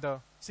required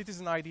a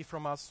citizen ID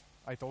from us.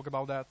 I talk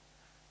about that.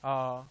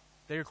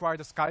 They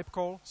required a Skype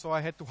call, so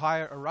I had to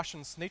hire a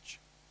Russian snitch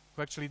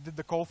who actually did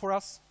the call for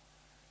us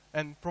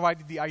and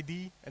provided the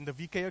ID and the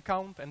VK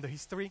account and the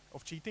history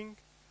of cheating.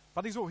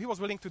 But he was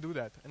willing to do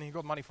that, and he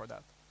got money for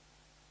that.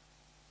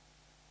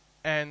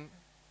 And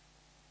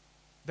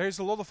there's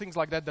a lot of things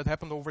like that that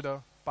happened over the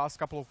past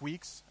couple of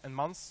weeks and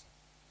months.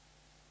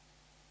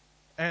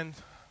 And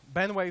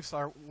ban waves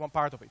are one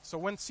part of it. So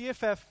when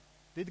CFF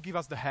did give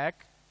us the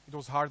hack, it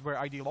was hardware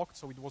ID locked,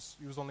 so it was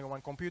used only on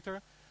one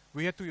computer.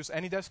 We had to use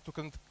AnyDesk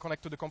to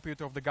connect to the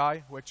computer of the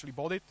guy who actually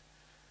bought it,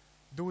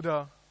 do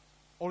the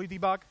OLI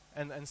debug,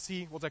 and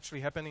see what's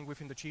actually happening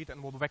within the cheat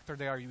and what vector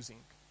they are using.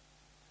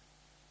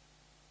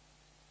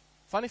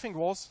 Funny thing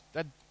was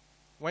that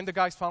when the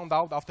guys found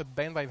out after the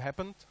ban wave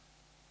happened,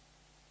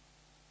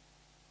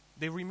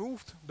 they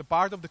removed the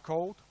part of the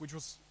code which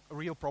was a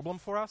real problem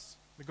for us,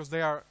 because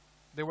they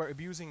were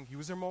abusing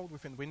user mode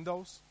within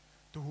Windows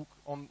to hook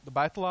on the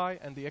battle eye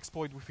and the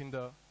exploit within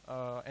the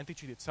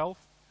anti-cheat itself.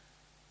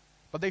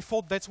 But they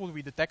thought that's what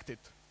we detected,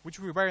 which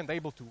we weren't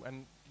able to,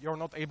 and you're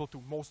not able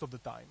to most of the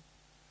time.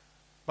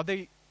 But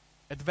they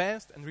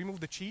advanced and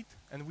removed the cheat,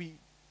 and we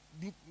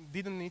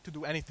didn't need to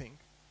do anything,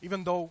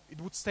 even though it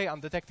would stay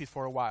undetected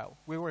for a while.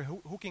 We were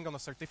hooking on a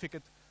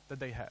certificate that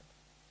they had.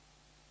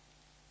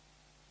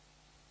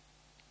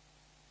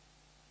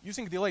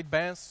 Using delayed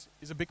bans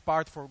is a big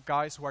part for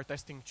guys who are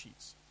testing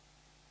cheats.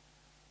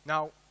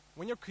 Now,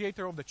 when you're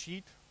creator of the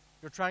cheat,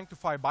 you're trying to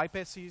find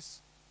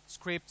bypasses,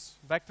 scripts,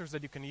 vectors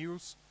that you can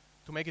use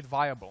to make it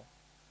viable.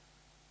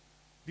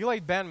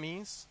 Delayed ban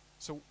means,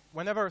 so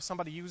whenever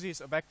somebody uses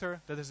a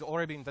vector that has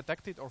already been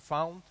detected or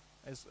found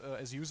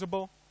as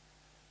usable,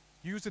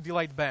 use the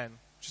delayed ban.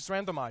 Just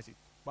randomize it,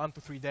 1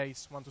 to 3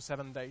 days, 1 to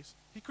 7 days.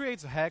 He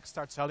creates a hack,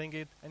 starts selling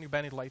it, and you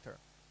ban it later.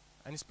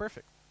 And it's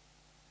perfect.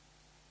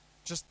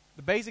 Just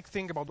the basic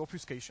thing about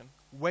obfuscation: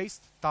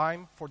 waste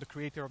time for the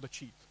creator of the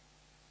cheat.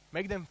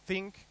 Make them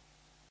think,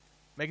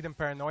 make them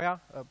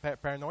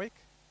paranoid,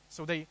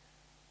 so they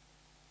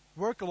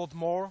work a lot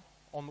more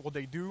on what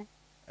they do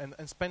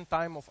and spend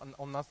time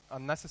on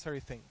unnecessary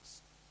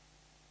things.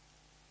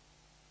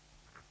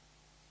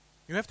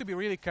 You have to be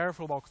really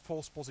careful about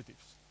false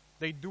positives.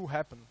 They do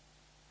happen.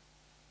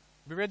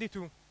 Be ready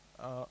to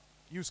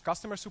use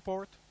customer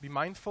support, be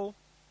mindful,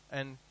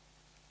 and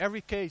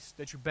every case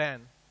that you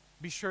ban,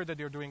 be sure that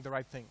you're doing the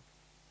right thing.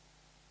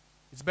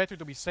 It's better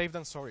to be safe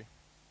than sorry.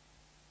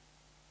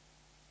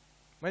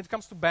 When it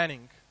comes to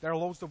banning, there are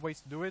loads of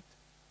ways to do it.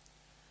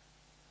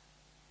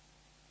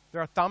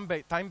 There are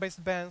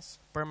time-based bans,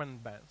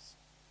 permanent bans.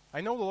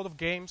 I know a lot of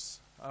games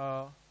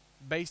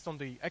based on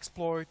the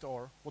exploit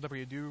or whatever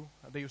you do,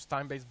 they use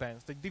time-based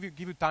bans. They give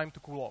you time to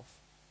cool off.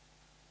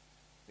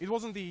 It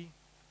wasn't the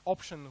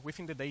option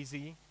within the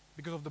DayZ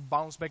because of the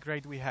bounce back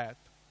rate we had.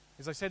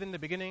 As I said in the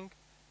beginning,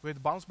 we had a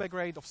bounce back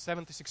rate of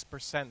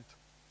 76%.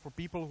 For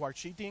people who are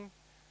cheating,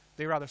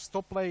 they rather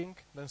stop playing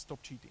than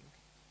stop cheating.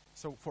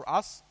 So for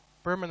us,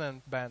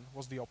 permanent ban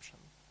was the option.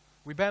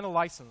 We ban a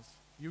license,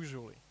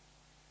 usually.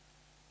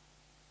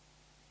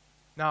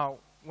 Now,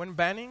 when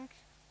banning,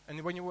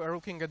 and when you were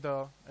looking at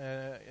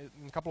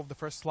in a couple of the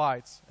first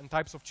slides, and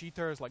types of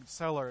cheaters like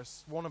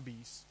sellers,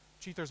 wannabes,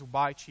 cheaters who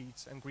buy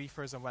cheats, and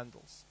griefers and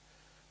vandals.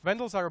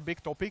 Vandals are a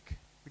big topic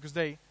because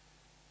they,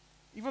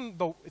 even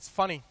though it's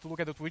funny to look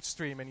at a Twitch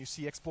stream and you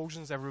see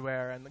explosions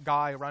everywhere and a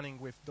guy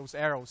running with those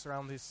arrows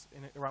around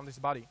his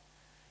body,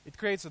 it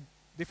creates a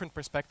different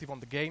perspective on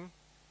the game.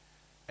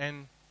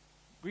 And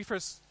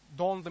griefers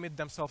don't limit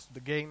themselves to the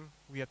game.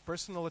 We had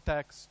personal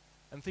attacks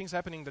and things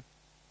happening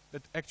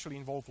that actually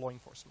involve law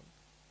enforcement.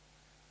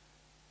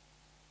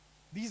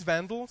 These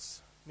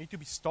vandals need to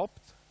be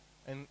stopped,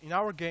 and in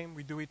our game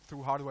we do it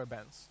through hardware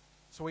bans.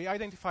 So we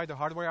identify the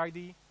hardware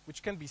ID,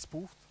 which can be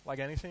spoofed like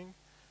anything,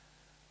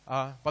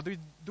 but we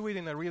do it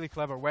in a really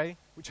clever way,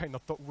 which I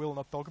will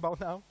not talk about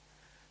now,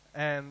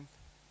 and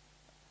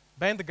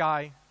ban the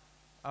guy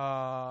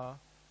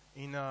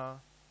in a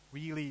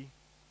really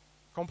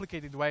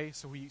complicated way.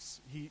 So he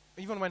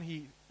even when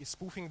he is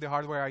spoofing the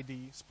hardware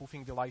ID,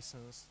 spoofing the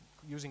license,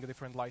 using a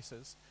different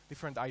license,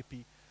 different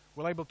IP,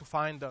 we're able to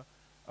find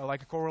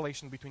like a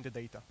correlation between the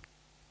data.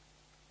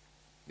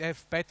 They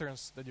have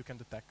patterns that you can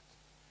detect.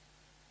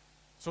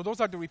 So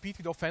those are the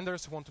repeated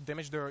offenders who want to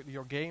damage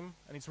your game,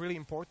 and it's really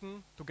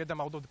important to get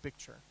them out of the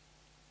picture.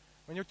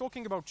 When you're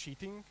talking about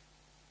cheating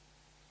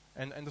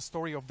and the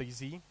story of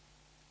DayZ,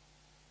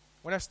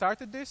 when I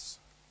started this,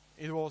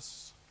 it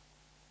was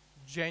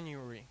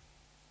January.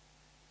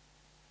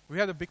 We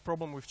had a big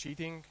problem with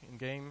cheating in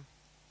game.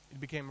 It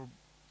became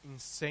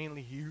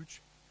insanely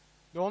huge.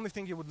 The only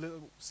thing you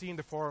would see in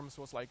the forums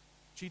was like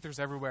cheaters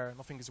everywhere,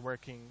 nothing is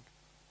working,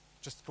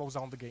 just close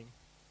down the game.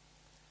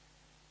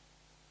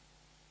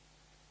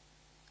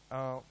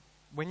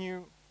 When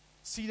you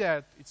see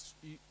that,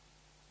 you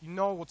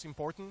know what's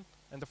important,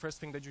 and the first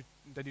thing that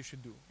you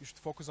should do. You should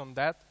focus on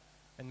that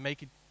and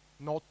make it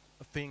not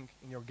a thing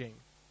in your game.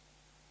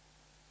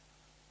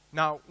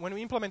 Now, when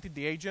we implemented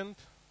the agent,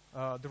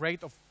 the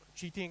rate of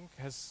cheating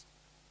has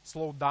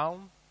slowed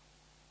down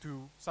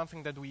to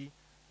something that we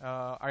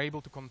are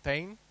able to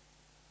contain.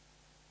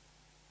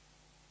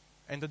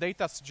 And the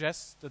data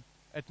suggests that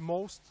at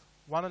most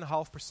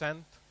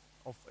 1.5%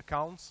 of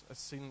accounts, as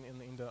seen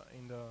in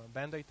the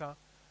ban data,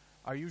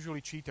 are usually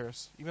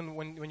cheaters, even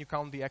when you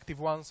count the active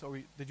ones or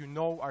that you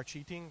know are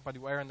cheating, but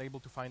you aren't able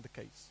to find the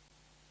case.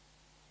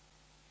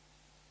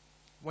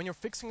 When you're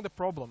fixing the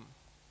problem,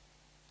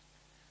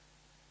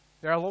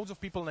 there are loads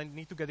of people that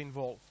need to get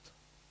involved.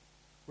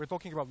 We're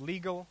talking about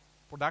legal,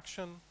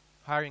 production,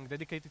 hiring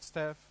dedicated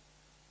staff,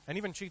 and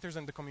even cheaters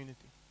in the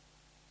community.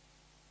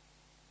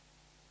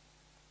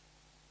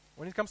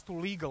 When it comes to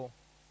legal,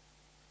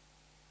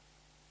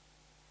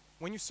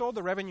 when you saw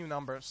the revenue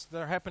numbers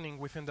that are happening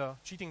within the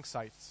cheating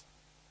sites,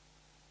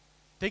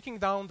 taking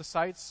down the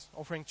sites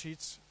offering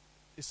cheats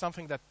is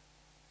something that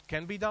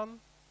can be done.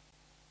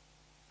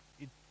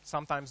 It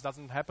sometimes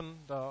doesn't happen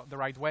the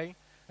right way,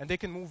 and they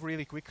can move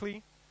really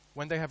quickly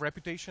when they have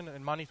reputation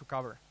and money to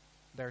cover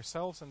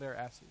themselves and their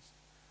asses.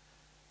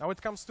 Now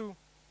it comes to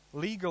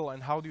legal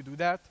and how do you do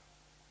that.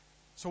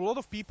 So a lot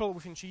of people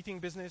within cheating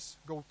business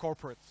go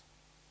corporate.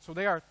 So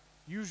they are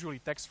usually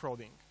tax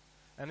frauding,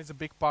 and it's a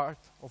big part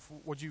of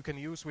what you can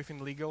use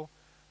within legal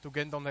to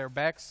get on their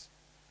backs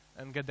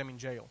and get them in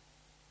jail.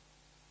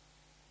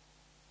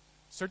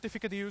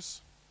 Certificate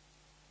use.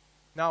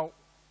 Now,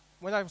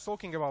 when I was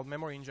talking about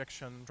memory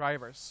injection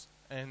drivers,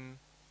 and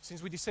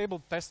since we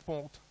disabled test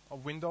mode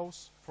of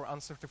Windows for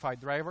uncertified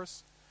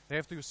drivers, they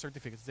have to use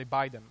certificates. They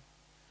buy them.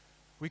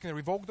 We can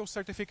revoke those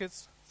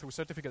certificates through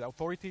certificate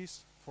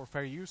authorities for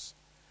fair use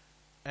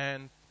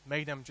and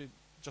make them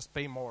just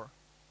pay more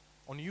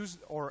on use,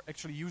 or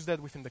actually use that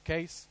within the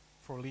case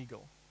for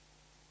legal.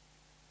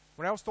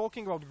 When I was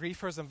talking about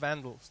griefers and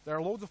vandals, there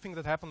are loads of things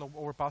that happened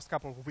over the past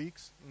couple of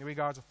weeks in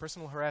regards of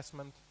personal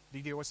harassment,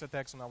 DDoS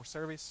attacks on our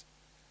service.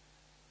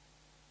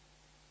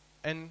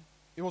 And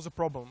it was a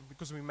problem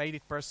because we made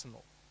it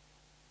personal.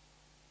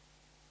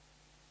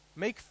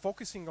 Make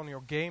focusing on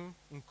your game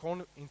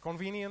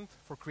inconvenient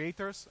for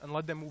creators and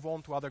let them move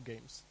on to other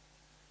games.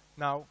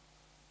 Now,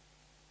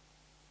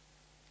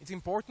 it's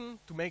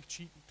important to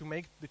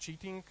make the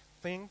cheating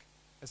thing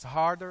as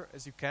harder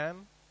as you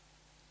can,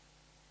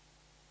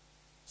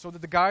 so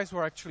that the guys who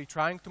are actually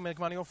trying to make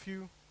money off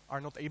you are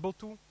not able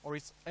to, or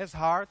it's as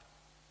hard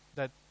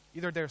that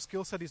either their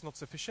skill set is not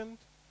sufficient,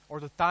 or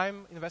the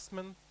time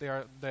investment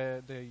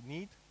they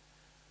need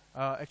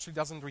actually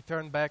doesn't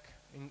return back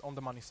on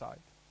the money side.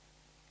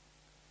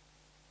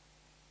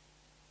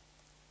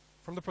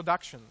 From the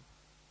production,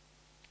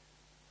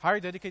 hire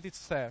dedicated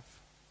staff.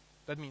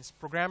 That means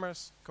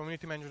programmers,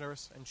 community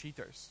managers, and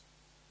cheaters.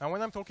 Now,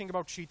 when I'm talking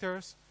about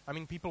cheaters, I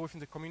mean people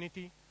within the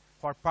community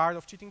who are part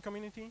of cheating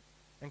community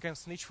and can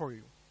snitch for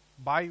you,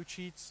 buy you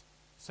cheats,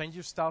 send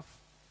you stuff.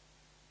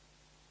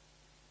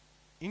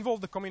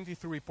 Involve the community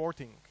through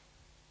reporting.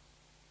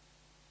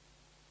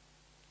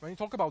 When you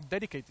talk about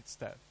dedicated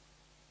staff,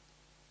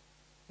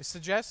 I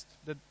suggest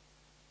that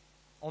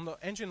on the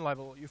engine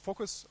level, you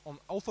focus on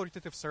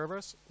authoritative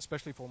servers,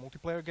 especially for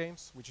multiplayer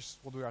games, which is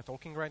what we are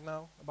talking right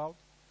now about,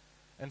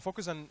 and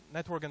focus on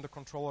network and the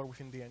controller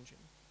within the engine.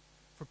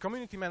 For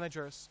community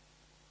managers,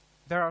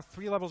 there are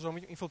 3 levels of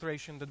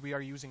infiltration that we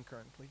are using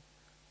currently.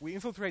 We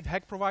infiltrate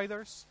hack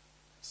providers,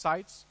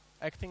 sites,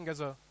 acting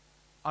as an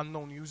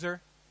unknown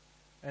user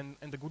and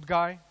the good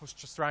guy who's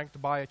just trying to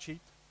buy a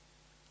cheat.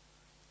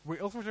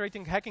 We're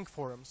infiltrating hacking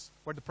forums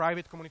where the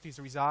private communities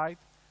reside,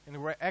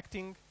 and we're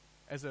acting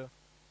as a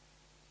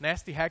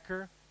nasty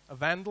hacker, a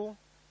vandal,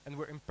 and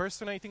we're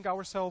impersonating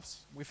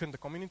ourselves within the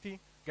community,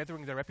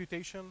 gathering the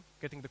reputation,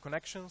 getting the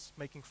connections,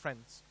 making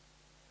friends.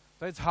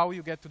 That's how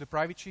you get to the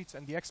private cheats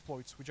and the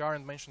exploits, which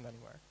aren't mentioned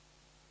anywhere.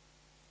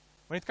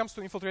 When it comes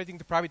to infiltrating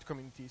the private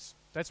communities,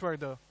 that's where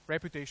the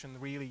reputation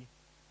really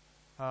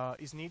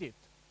is needed.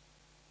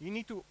 You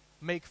need to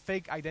make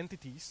fake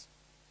identities,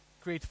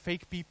 create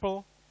fake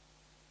people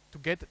to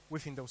get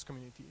within those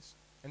communities.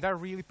 And they're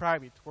really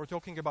private. We're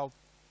talking about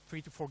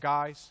 3 to 4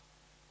 guys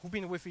who've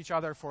been with each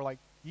other for like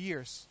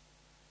years,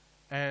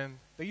 and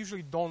they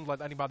usually don't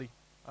let anybody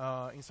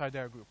inside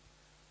their group.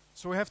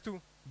 So we have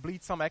to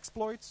bleed some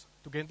exploits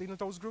to get into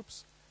those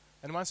groups,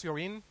 and once you're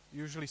in,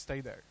 you usually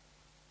stay there.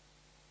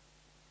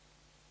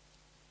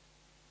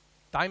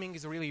 Timing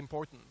is really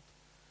important.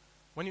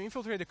 When you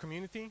infiltrate the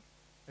community,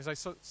 as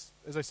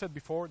I said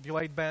before,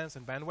 delayed bans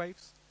and ban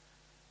waves,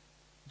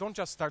 don't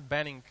just start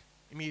banning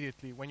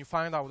immediately when you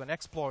find out an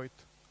exploit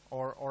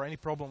or any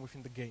problem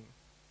within the game.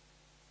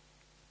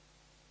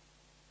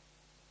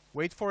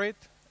 Wait for it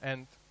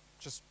and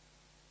just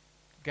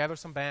gather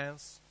some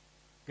bans,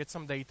 get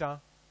some data,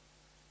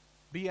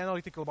 be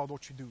analytical about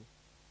what you do.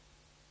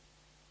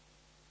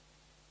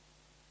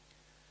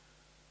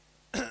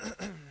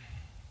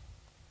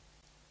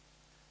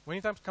 When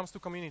it comes to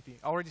community,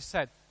 I already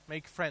said,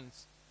 make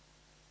friends.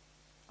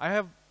 I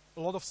have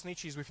a lot of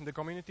snitchies within the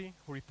community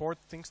who report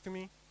things to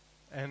me,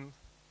 and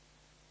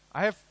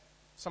I have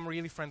some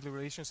really friendly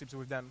relationships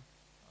with them,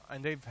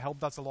 and they've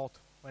helped us a lot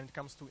when it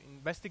comes to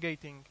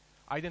investigating,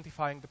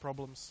 identifying the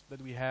problems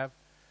that we have,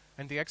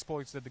 and the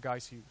exploits that the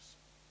guys use.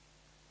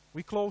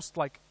 We closed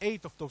like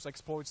 8 of those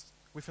exploits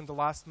within the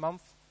last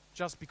month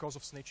just because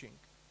of snitching.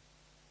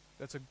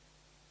 That's a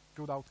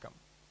good outcome.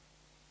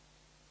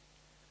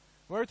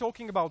 We're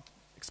talking about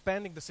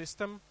expanding the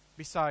system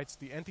besides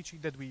the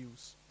anti-cheat that we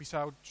use,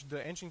 besides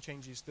the engine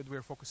changes that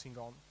we're focusing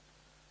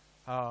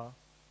on.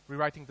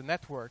 Rewriting the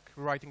network,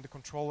 rewriting the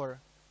controller,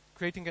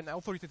 creating an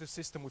authoritative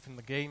system within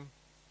the game,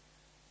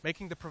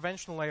 making the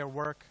prevention layer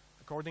work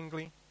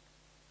accordingly.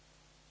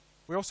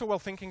 We're also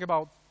thinking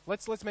about,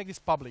 let's make this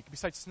public.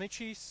 Besides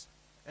snitchies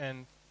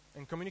and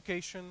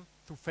communication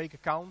through fake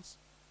accounts,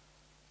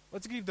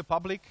 let's give the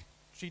public,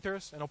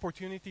 cheaters, an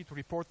opportunity to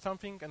report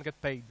something and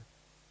get paid.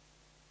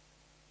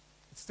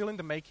 It's still in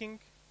the making,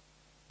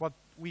 but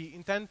we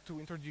intend to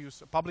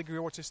introduce a public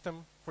reward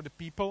system for the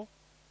people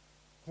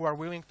who are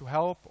willing to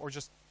help or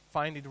just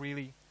find it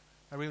really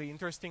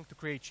interesting to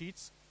create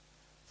cheats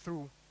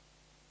through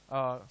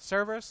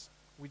servers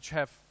which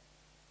have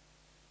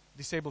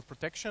disabled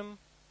protection.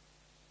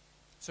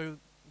 So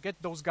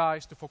get those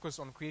guys to focus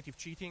on creative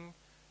cheating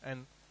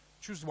and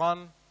choose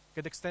one,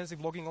 get extensive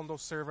logging on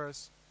those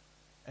servers,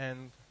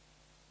 and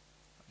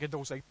get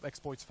those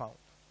exploits found.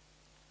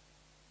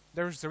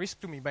 There's a risk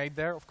to be made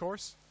there, of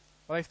course,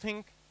 but I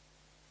think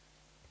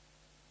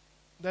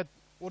that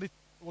what it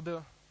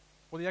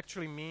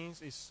actually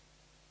means is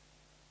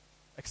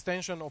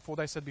extension of what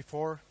I said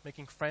before,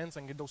 making friends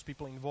and get those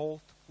people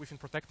involved within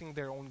protecting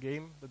their own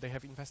game that they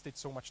have invested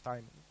so much time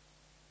in.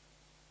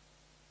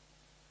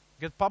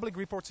 Get public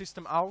report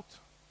system out,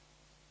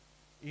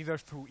 either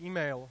through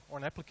email or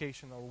an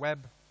application or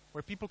web,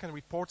 where people can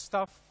report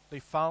stuff they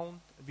found,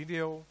 a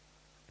video,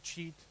 a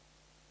cheat,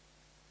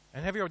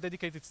 and have your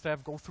dedicated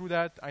staff go through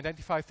that,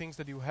 identify things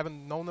that you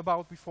haven't known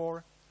about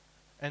before,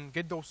 and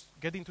get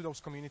into those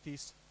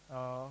communities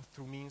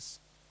through means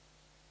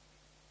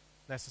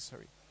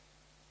necessary.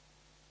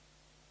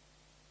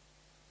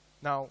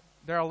 Now,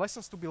 there are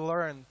lessons to be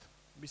learned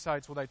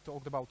besides what I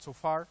talked about so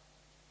far.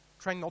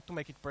 Try not to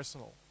make it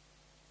personal.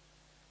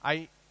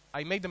 I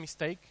made a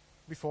mistake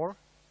before.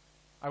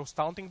 I was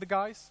taunting the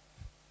guys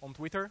on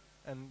Twitter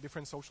and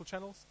different social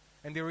channels,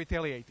 and they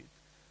retaliated.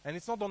 And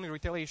it's not only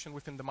retaliation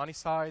within the money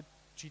side,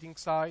 cheating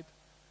side,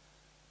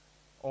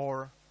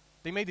 or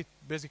they made it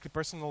basically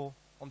personal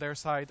on their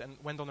side and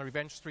went on a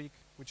revenge streak,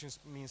 which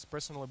means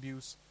personal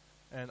abuse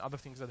and other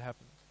things that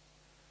happened.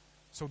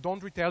 So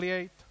don't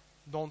retaliate,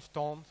 don't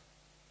taunt,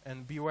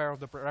 and be aware of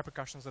the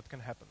repercussions that can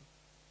happen.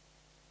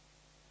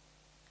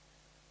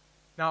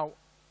 Now,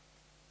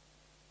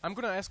 I'm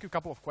going to ask you a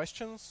couple of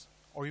questions,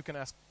 or you can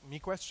ask me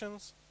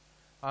questions.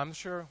 I'm not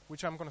sure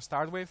which I'm going to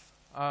start with.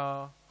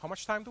 How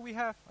much time do we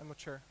have? I'm not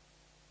sure.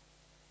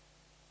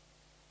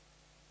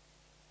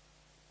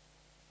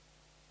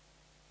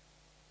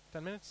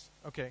 10 minutes?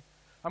 Okay.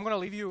 I'm going to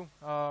leave you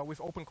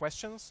with open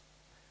questions.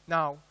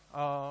 Now,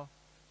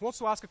 who wants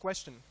to ask a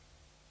question?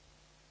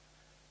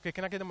 Okay,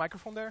 can I get a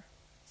microphone there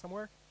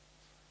somewhere?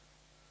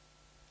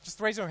 Just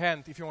raise your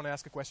hand if you want to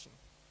ask a question.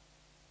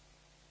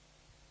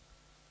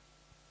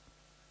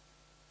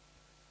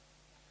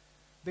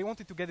 They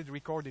wanted to get it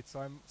recorded, so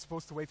I'm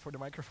supposed to wait for the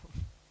microphone.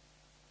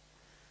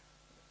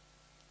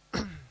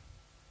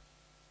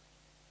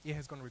 Yeah,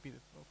 he's going to repeat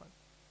it. Oh, fine.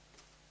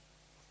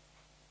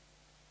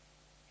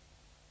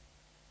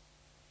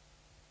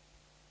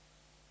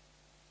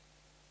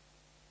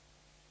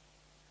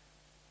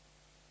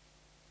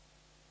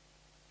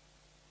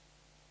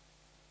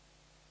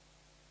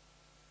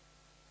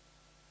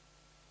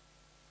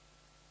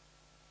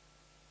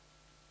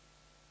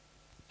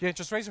 Yeah,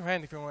 just raise your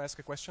hand if you want to ask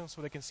a question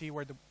so they can see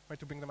where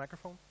to bring the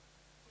microphone.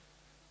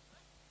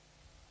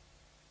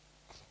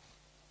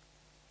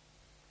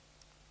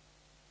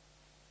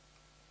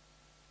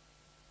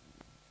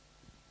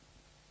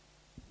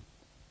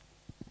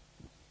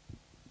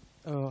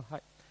 Hi.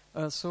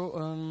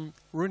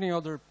 Ruining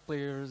other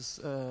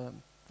players,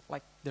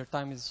 like their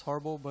time is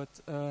horrible, but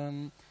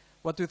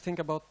what do you think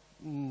about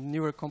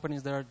newer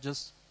companies that are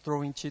just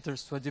throwing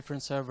cheaters to a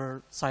different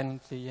server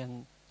silently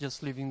and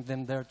just leaving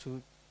them there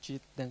to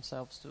cheat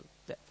themselves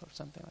too? death or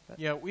something like that.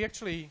 Yeah, we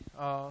actually,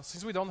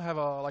 since we don't have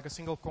like a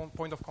single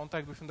point of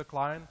contact within the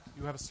client,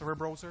 you have a server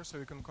browser, so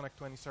you can connect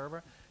to any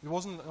server. It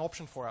wasn't an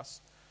option for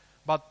us.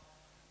 But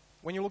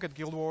when you look at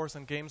Guild Wars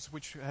and games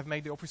which have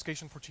made the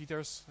obfuscation for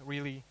cheaters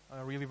really,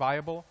 really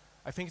viable,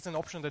 I think it's an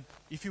option that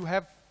if you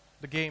have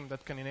the game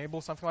that can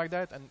enable something like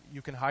that and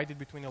you can hide it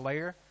between a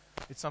layer,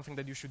 it's something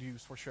that you should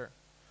use for sure.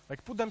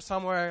 Like put them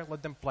somewhere,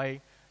 let them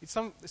play. It's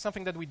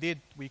something that we did.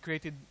 We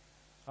created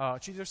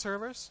cheater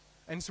servers,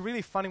 and it's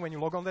really funny when you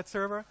log on that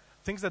server.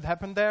 Things that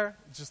happen there,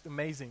 just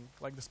amazing.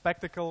 Like the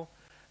spectacle,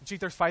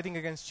 cheaters fighting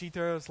against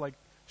cheaters, like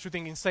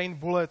shooting insane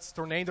bullets,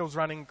 tornadoes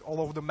running all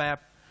over the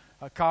map,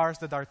 cars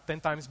that are 10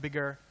 times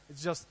bigger.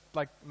 It's just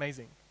like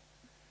amazing.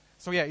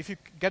 So yeah, if you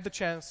get the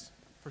chance,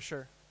 for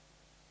sure.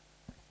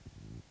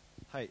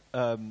 Hi.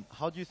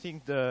 How do you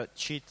think the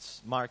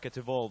cheats market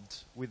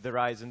evolved with the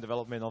rise and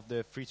development of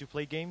the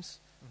free-to-play games,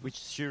 which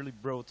surely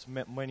brought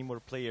many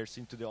more players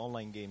into the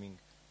online gaming?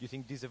 Do you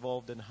think this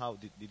evolved, and how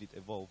did it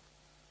evolve,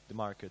 the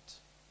market?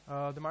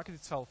 The market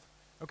itself.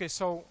 Okay,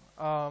 so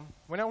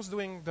when I was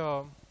doing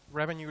the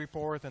revenue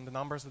report and the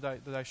numbers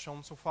that I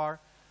shown so far,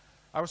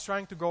 I was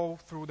trying to go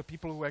through the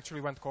people who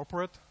actually went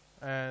corporate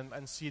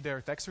and see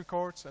their tax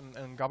records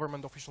and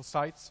government official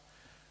sites,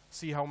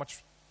 see how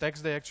much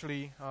tax they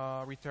actually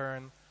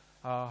return,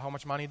 how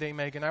much money they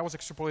make, and I was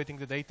extrapolating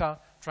the data,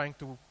 trying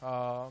to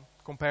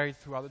compare it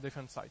through other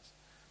different sites.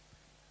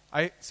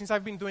 Since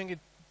I've been doing it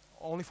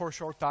only for a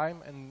short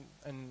time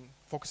and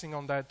focusing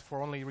on that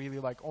for only really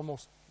like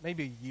almost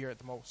maybe a year at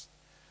the most,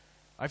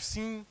 I've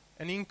seen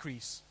an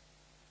increase.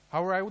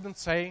 However, I wouldn't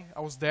say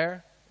I was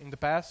there in the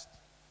past,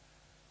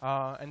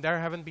 and there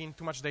haven't been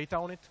too much data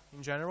on it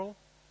in general.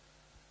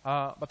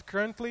 But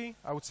currently,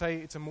 I would say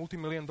it's a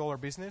multi-million-dollar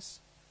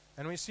business.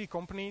 And we see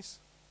companies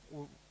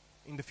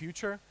in the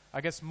future,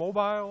 I guess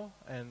mobile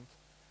and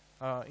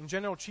in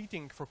general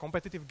cheating for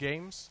competitive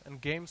games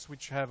and games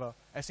which have a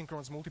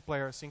asynchronous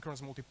multiplayer,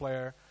 synchronous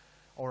multiplayer,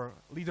 or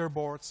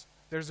leaderboards,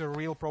 there's a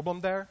real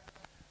problem there.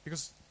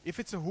 Because if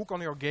it's a hook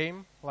on your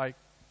game, like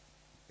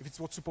if it's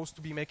what's supposed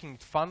to be making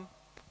it fun,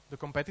 the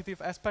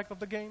competitive aspect of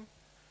the game,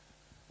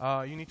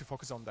 you need to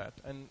focus on that.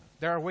 And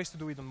there are ways to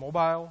do it on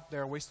mobile,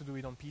 there are ways to do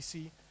it on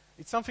PC.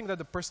 It's something that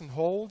the person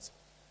holds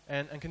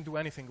and can do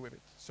anything with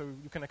it. So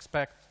you can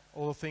expect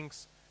all the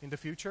things in the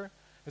future.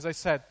 As I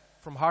said,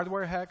 from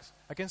hardware hacks,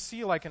 I can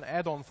see like an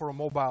add-on for a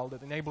mobile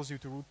that enables you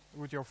to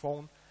root your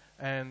phone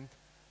and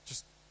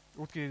just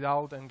rootkit it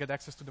out and get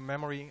access to the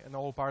memory and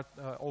all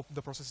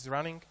the processes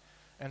running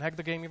and hack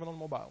the game even on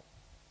mobile.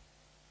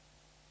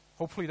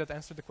 Hopefully that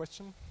answered the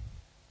question.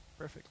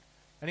 Perfect.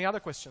 Any other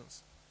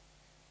questions?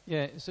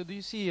 Yeah, so do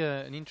you see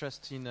an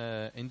interest in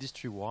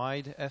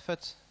industry-wide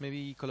effort,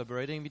 maybe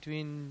collaborating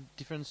between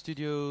different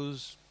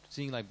studios,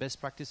 seeing like best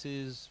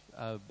practices,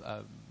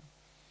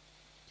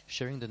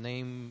 sharing the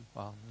name,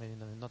 well, maybe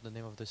not the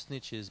name of the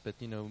snitches, but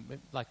you know,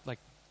 like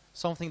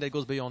something that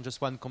goes beyond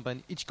just one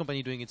company, each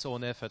company doing its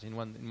own effort in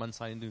one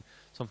side and do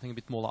something a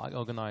bit more like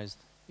organized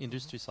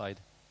industry side?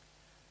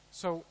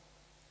 So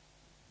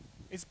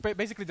it's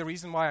basically the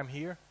reason why I'm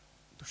here,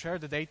 to share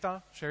the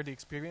data, share the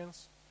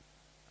experience.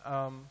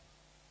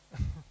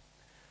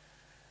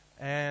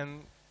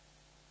 And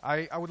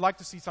I would like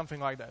to see something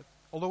like that.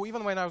 Although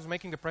even when I was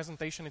making the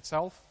presentation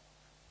itself,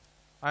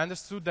 I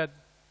understood that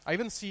I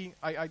even see,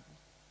 I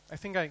don't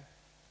think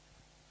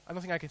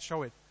I can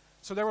show it.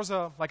 So there was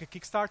like a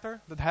Kickstarter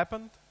that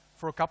happened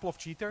for a couple of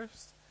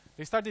cheaters.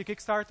 They started a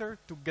Kickstarter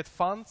to get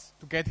funds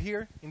to get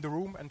here in the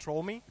room and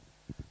troll me.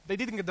 They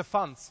didn't get the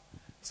funds,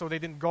 so they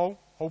didn't go.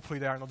 Hopefully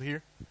they are not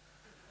here.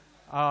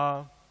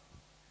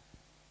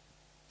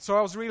 So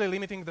I was really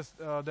limiting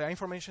the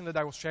information that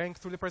I was sharing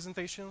through the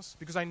presentations,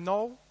 because I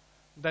know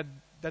that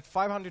that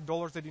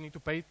 $500 that you need to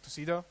pay to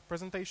see the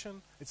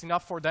presentation, it's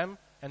enough for them,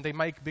 and they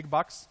make big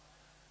bucks,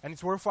 and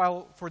it's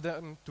worthwhile for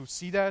them to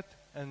see that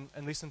and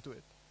listen to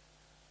it.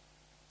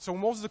 So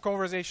most of the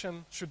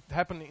conversation should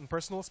happen in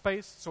personal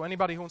space, so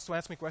anybody who wants to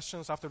ask me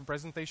questions after the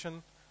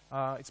presentation,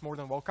 it's more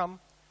than welcome.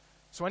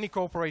 So any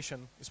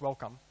cooperation is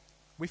welcome.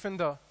 Within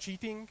the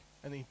cheating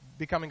and it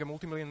becoming a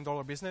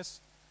multi-million-dollar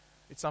business,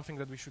 it's something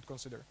that we should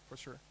consider, for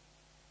sure.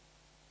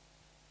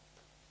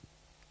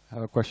 I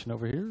have a question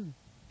over here.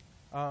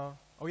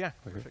 Oh yeah,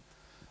 perfect.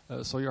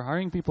 So you're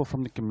hiring people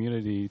from the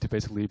community to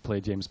basically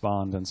play James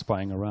Bond and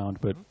spying around,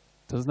 but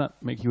doesn't that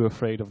make you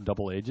afraid of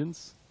double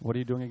agents? What are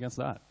you doing against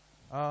that?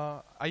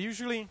 I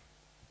usually,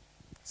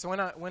 so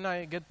when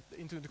I get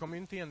into the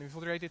community and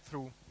infiltrate it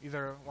through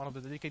either one of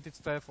the dedicated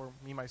staff or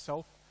me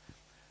myself,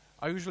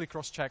 I usually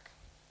cross-check.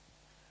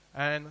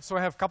 And so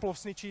I have a couple of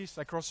snitches,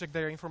 I cross-check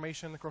their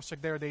information,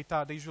 cross-check their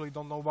data. They usually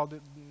don't know about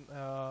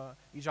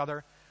each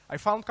other. I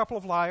found a couple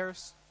of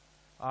liars.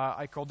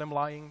 I caught them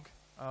lying.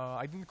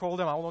 I didn't call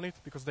them out on it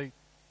because they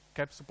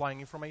kept supplying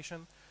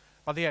information.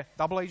 But yeah,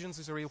 double agents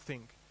is a real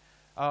thing.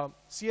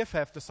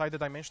 CFF, the site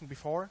that I mentioned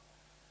before,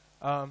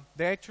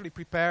 they actually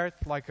prepared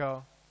like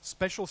a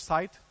special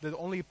site that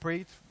only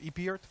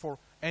appeared for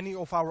any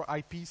of our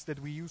IPs that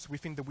we use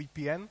within the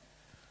VPN.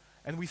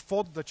 And we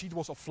thought the cheat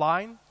was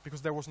offline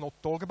because there was no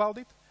talk about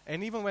it.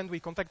 And even when we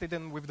contacted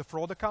them with the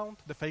fraud account,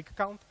 the fake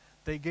account,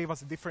 they gave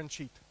us a different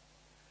cheat.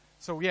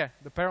 So yeah,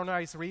 the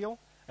paranoia is real,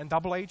 and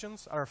double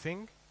agents are a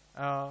thing.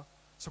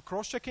 So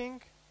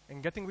cross-checking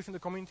and getting within the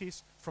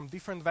communities from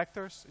different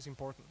vectors is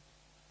important.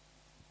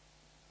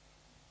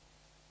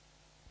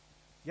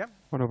 Yeah?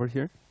 One over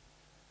here.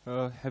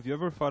 Have you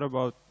ever thought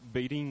about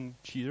baiting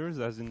cheaters,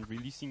 as in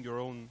releasing your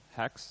own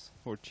hacks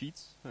or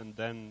cheats and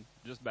then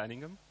just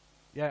banning them?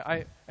 Yeah,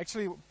 I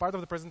actually, part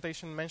of the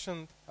presentation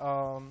mentioned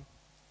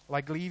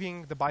like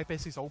leaving the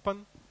bypasses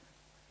open.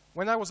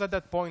 When I was at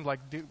that point, like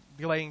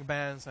delaying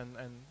bans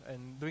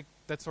and doing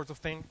that sort of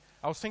thing,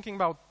 I was thinking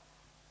about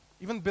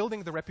even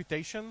building the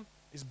reputation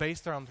is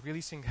based around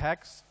releasing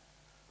hacks.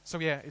 So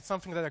yeah, it's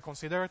something that I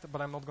considered,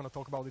 but I'm not going to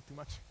talk about it too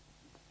much.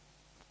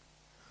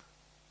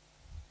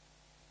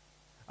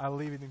 I'll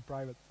leave it in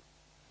private.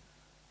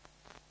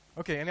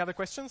 Okay, any other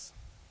questions?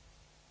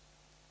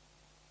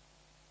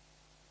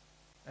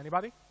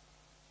 Anybody?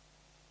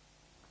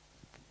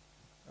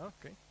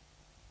 Okay.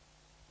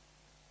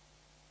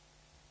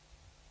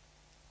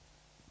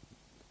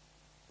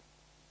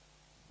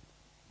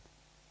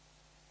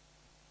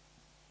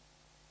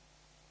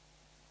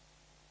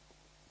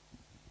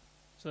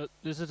 So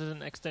this is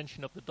an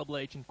extension of the double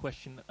agent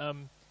question.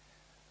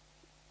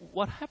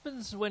 What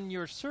happens when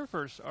your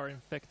servers are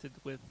infected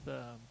with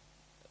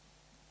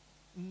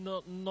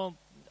not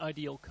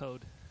ideal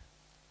code?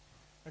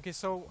 Okay,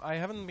 so I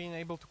haven't been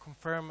able to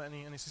confirm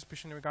any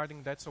suspicion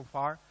regarding that so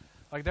far.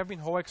 Like there have been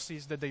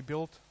hoaxes that they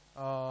built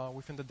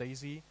within the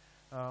DayZ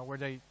where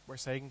they were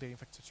saying they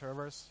infected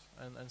servers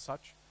and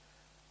such.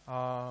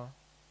 But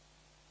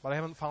I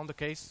haven't found a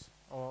case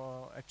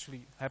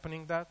actually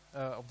happening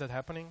of that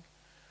happening.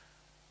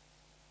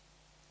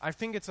 I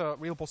think it's a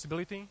real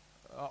possibility.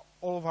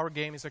 All of our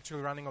game is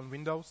actually running on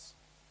Windows,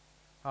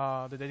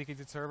 the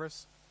dedicated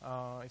servers.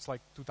 It's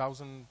like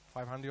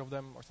 2,500 of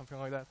them or something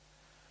like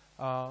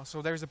that.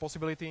 So there is a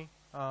possibility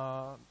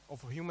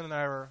of human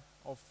error,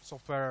 of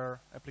software error,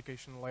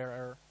 application layer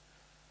error,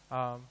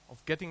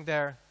 of getting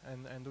there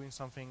and doing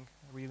something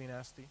really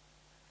nasty.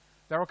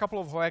 There are a couple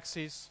of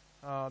hoaxes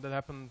that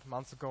happened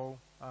months ago,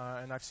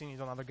 and I've seen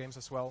it on other games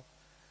as well.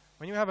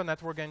 When you have a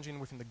network engine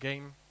within the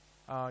game,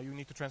 you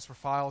need to transfer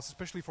files,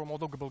 especially for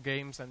moddable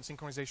games and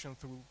synchronization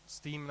through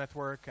Steam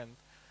network and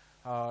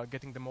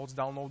getting the mods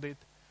downloaded.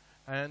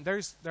 And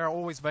there are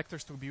always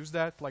vectors to abuse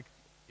that, like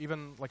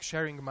even like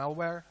sharing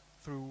malware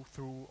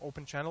through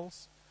open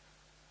channels.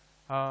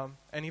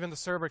 And even the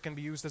server can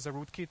be used as a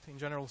rootkit in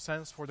general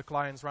sense for the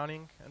clients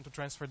running and to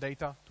transfer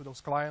data to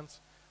those clients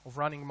of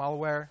running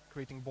malware,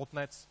 creating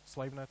botnets,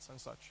 slave nets, and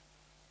such.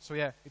 So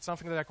yeah, it's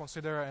something that I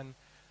consider, and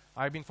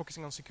I've been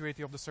focusing on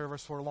security of the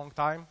servers for a long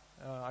time.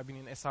 I've been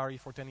in SRE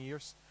for 10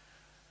 years.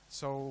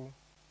 So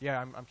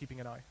yeah, I'm keeping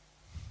an eye.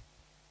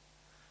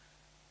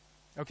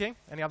 Okay,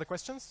 any other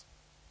questions?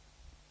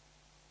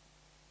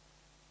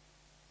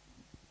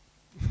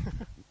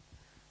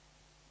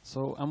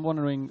 So I'm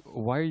wondering,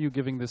 why are you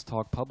giving this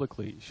talk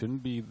publicly?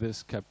 Shouldn't be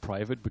this kept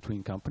private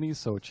between companies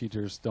so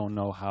cheaters don't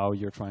know how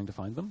you're trying to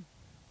find them?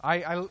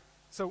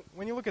 So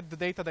when you look at the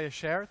data that I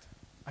shared,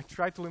 I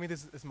try to limit it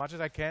as much as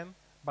I can,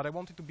 but I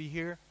wanted to be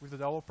here with the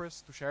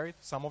developers to share it,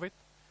 some of it.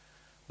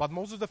 But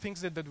most of the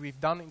things that we've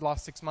done in the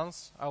last 6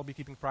 months, I'll be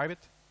keeping private.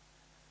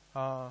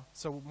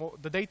 So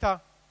the data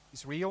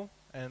is real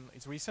and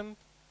it's recent,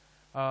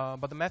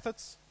 but the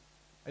methods,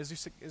 as you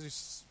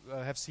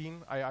have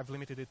seen, I've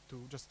limited it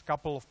to just a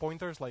couple of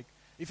pointers. Like,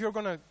 if you're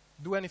going to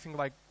do anything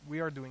like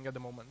we are doing at the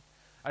moment,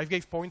 I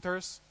gave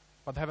pointers,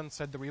 but haven't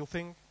said the real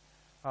thing.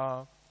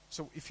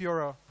 So if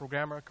you're a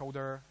programmer,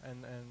 coder,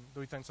 and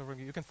do it and so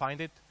you can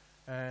find it,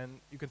 and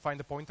you can find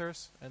the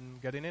pointers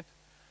and get in it.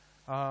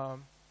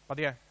 But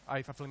yeah,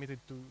 I've limited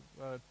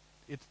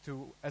it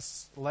to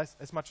as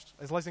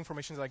less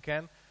information as I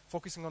can,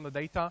 focusing on the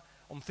data,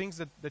 on things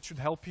that should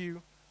help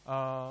you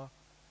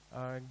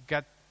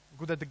get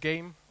good at the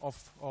game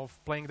of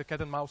playing the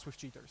cat and mouse with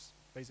cheaters,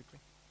 basically.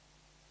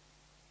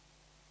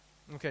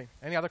 Okay,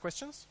 any other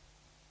questions?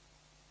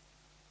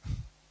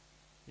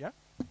 Yeah?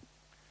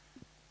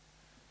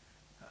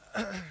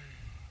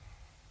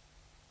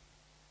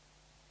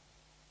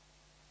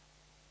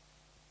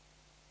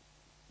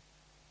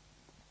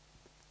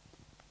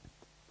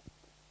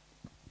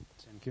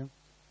 Thank you.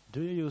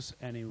 Do you use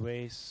any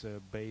ways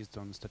based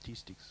on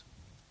statistics?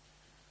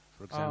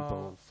 For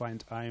example,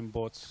 find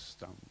aimbots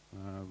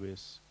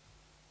with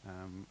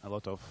a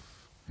lot of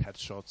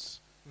headshots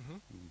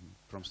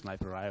from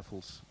sniper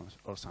rifles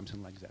or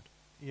something like that?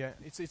 Yeah,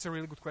 it's a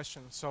really good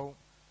question. So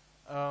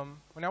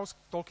when I was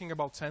talking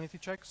about sanity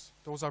checks,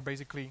 those are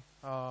basically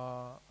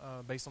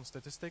based on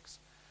statistics.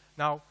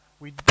 Now,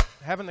 we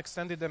haven't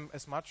extended them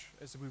as much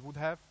as we would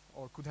have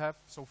or could have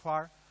so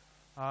far,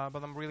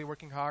 but I'm really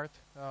working hard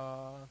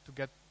to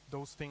get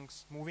those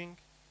things moving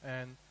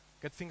and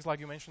get things like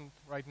you mentioned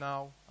right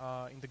now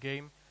in the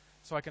game,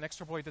 so I can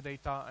extrapolate the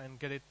data and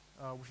get it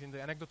within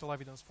the anecdotal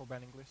evidence for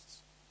banning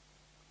lists.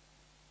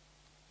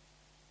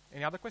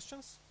 Any other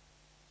questions?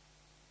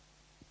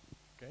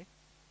 Okay.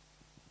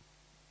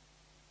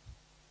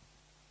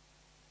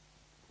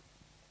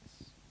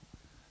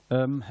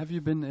 Have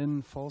you been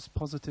in false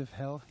positive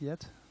hell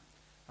yet?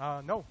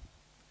 No.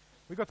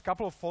 We got a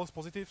couple of false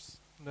positives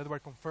that were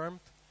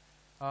confirmed.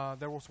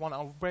 There was one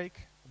outbreak,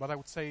 but I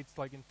would say it's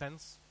like in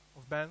tens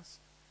of bans,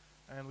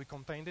 and we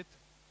contained it.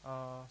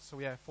 So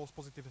yeah, false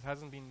positive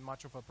hasn't been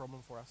much of a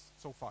problem for us,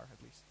 so far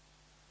at least.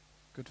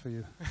 Good for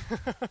you.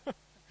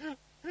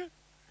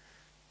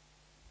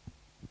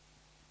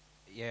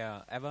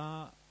 Yeah,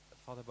 ever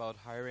thought about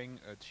hiring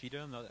a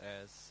cheater, not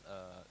as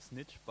a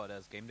snitch, but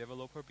as game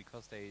developer,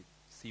 because they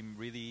seem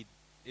really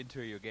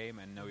into your game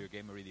and know your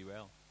game really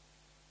well?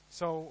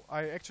 So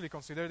I actually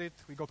considered it.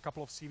 We got a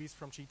couple of CVs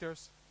from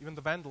cheaters, even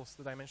the vandals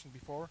that I mentioned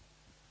before.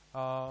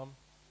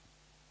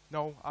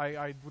 No,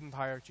 I wouldn't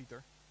hire a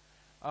cheater.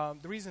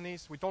 The reason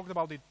is we talked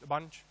about it a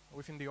bunch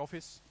within the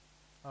office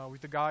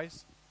with the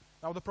guys.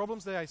 Now the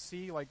problems that I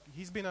see, like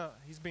he's been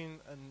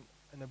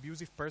an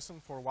abusive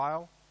person for a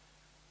while.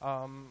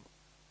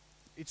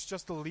 It's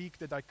just a leak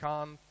that I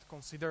can't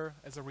consider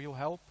as a real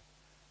help.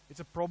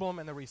 It's a problem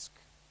and a risk.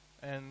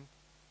 And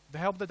the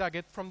help that I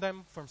get from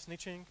them, from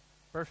snitching,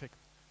 perfect.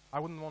 I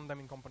wouldn't want them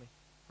in company,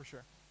 for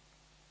sure.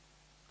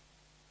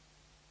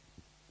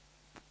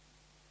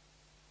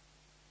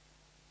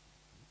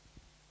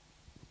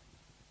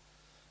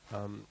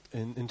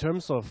 In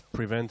terms of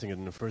preventing it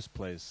in the first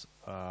place,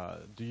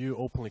 do you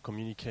openly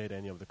communicate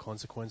any of the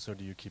consequences, or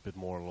do you keep it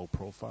more low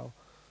profile?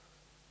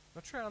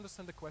 Not sure I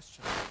understand the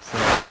question.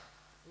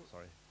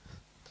 Sorry.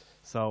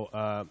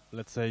 So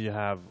let's say you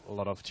have a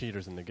lot of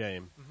cheaters in the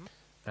game,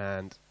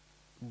 and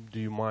do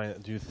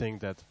you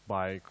think that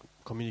by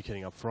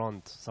communicating up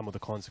front some of the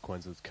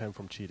consequences came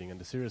from cheating and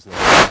the seriousness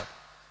of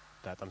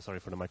that, I'm sorry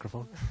for the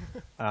microphone,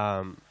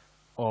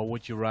 or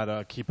would you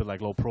rather keep it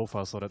like low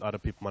profile so that other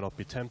people might not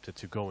be tempted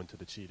to go into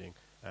the cheating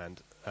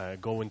and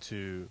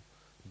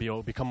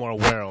become more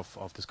aware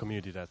of this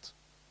community that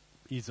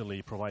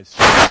easily provides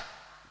cheating?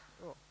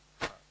 Oh.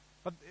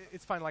 But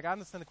it's fine, like I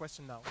understand the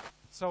question now.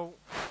 So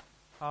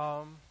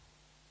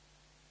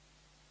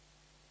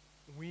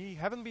we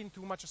haven't been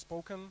too much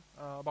spoken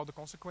about the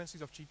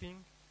consequences of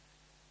cheating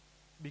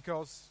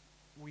because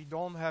we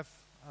don't have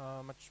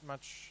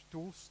much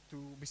tools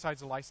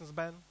besides a license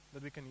ban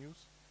that we can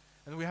use,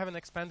 and we haven't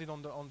expanded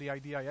on the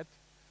idea yet.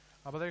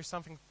 But there is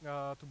something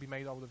to be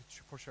made out of it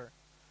for sure.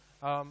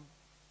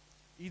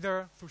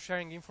 Either through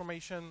sharing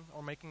information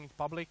or making it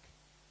public.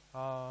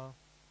 I'm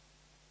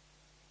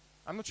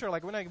not sure.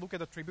 Like when I look at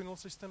the tribunal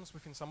systems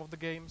within some of the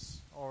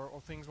games,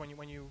 or things when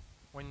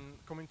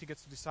community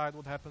gets to decide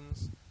what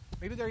happens,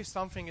 maybe there is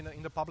something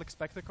in the public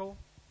spectacle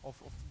of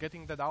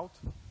getting that out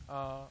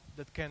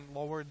that can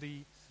lower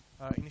the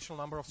initial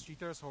number of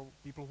cheaters or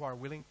people who are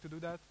willing to do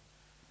that.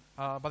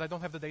 But I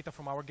don't have the data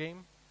from our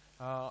game,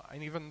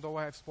 and even though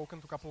I have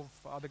spoken to a couple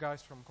of other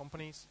guys from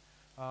companies,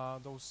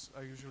 those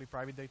are usually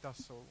private data,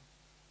 so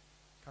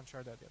can't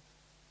share that yet.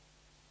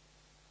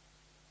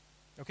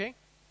 Okay.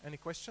 Any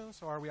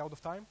questions, or are we out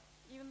of time?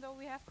 Even though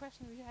we have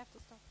questions, we have to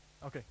stop.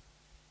 Okay.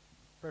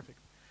 Perfect.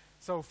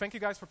 So thank you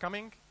guys for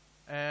coming.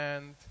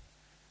 And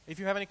if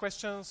you have any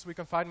questions, we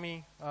can find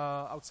me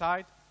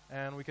outside,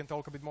 and we can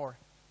talk a bit more.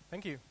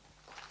 Thank you.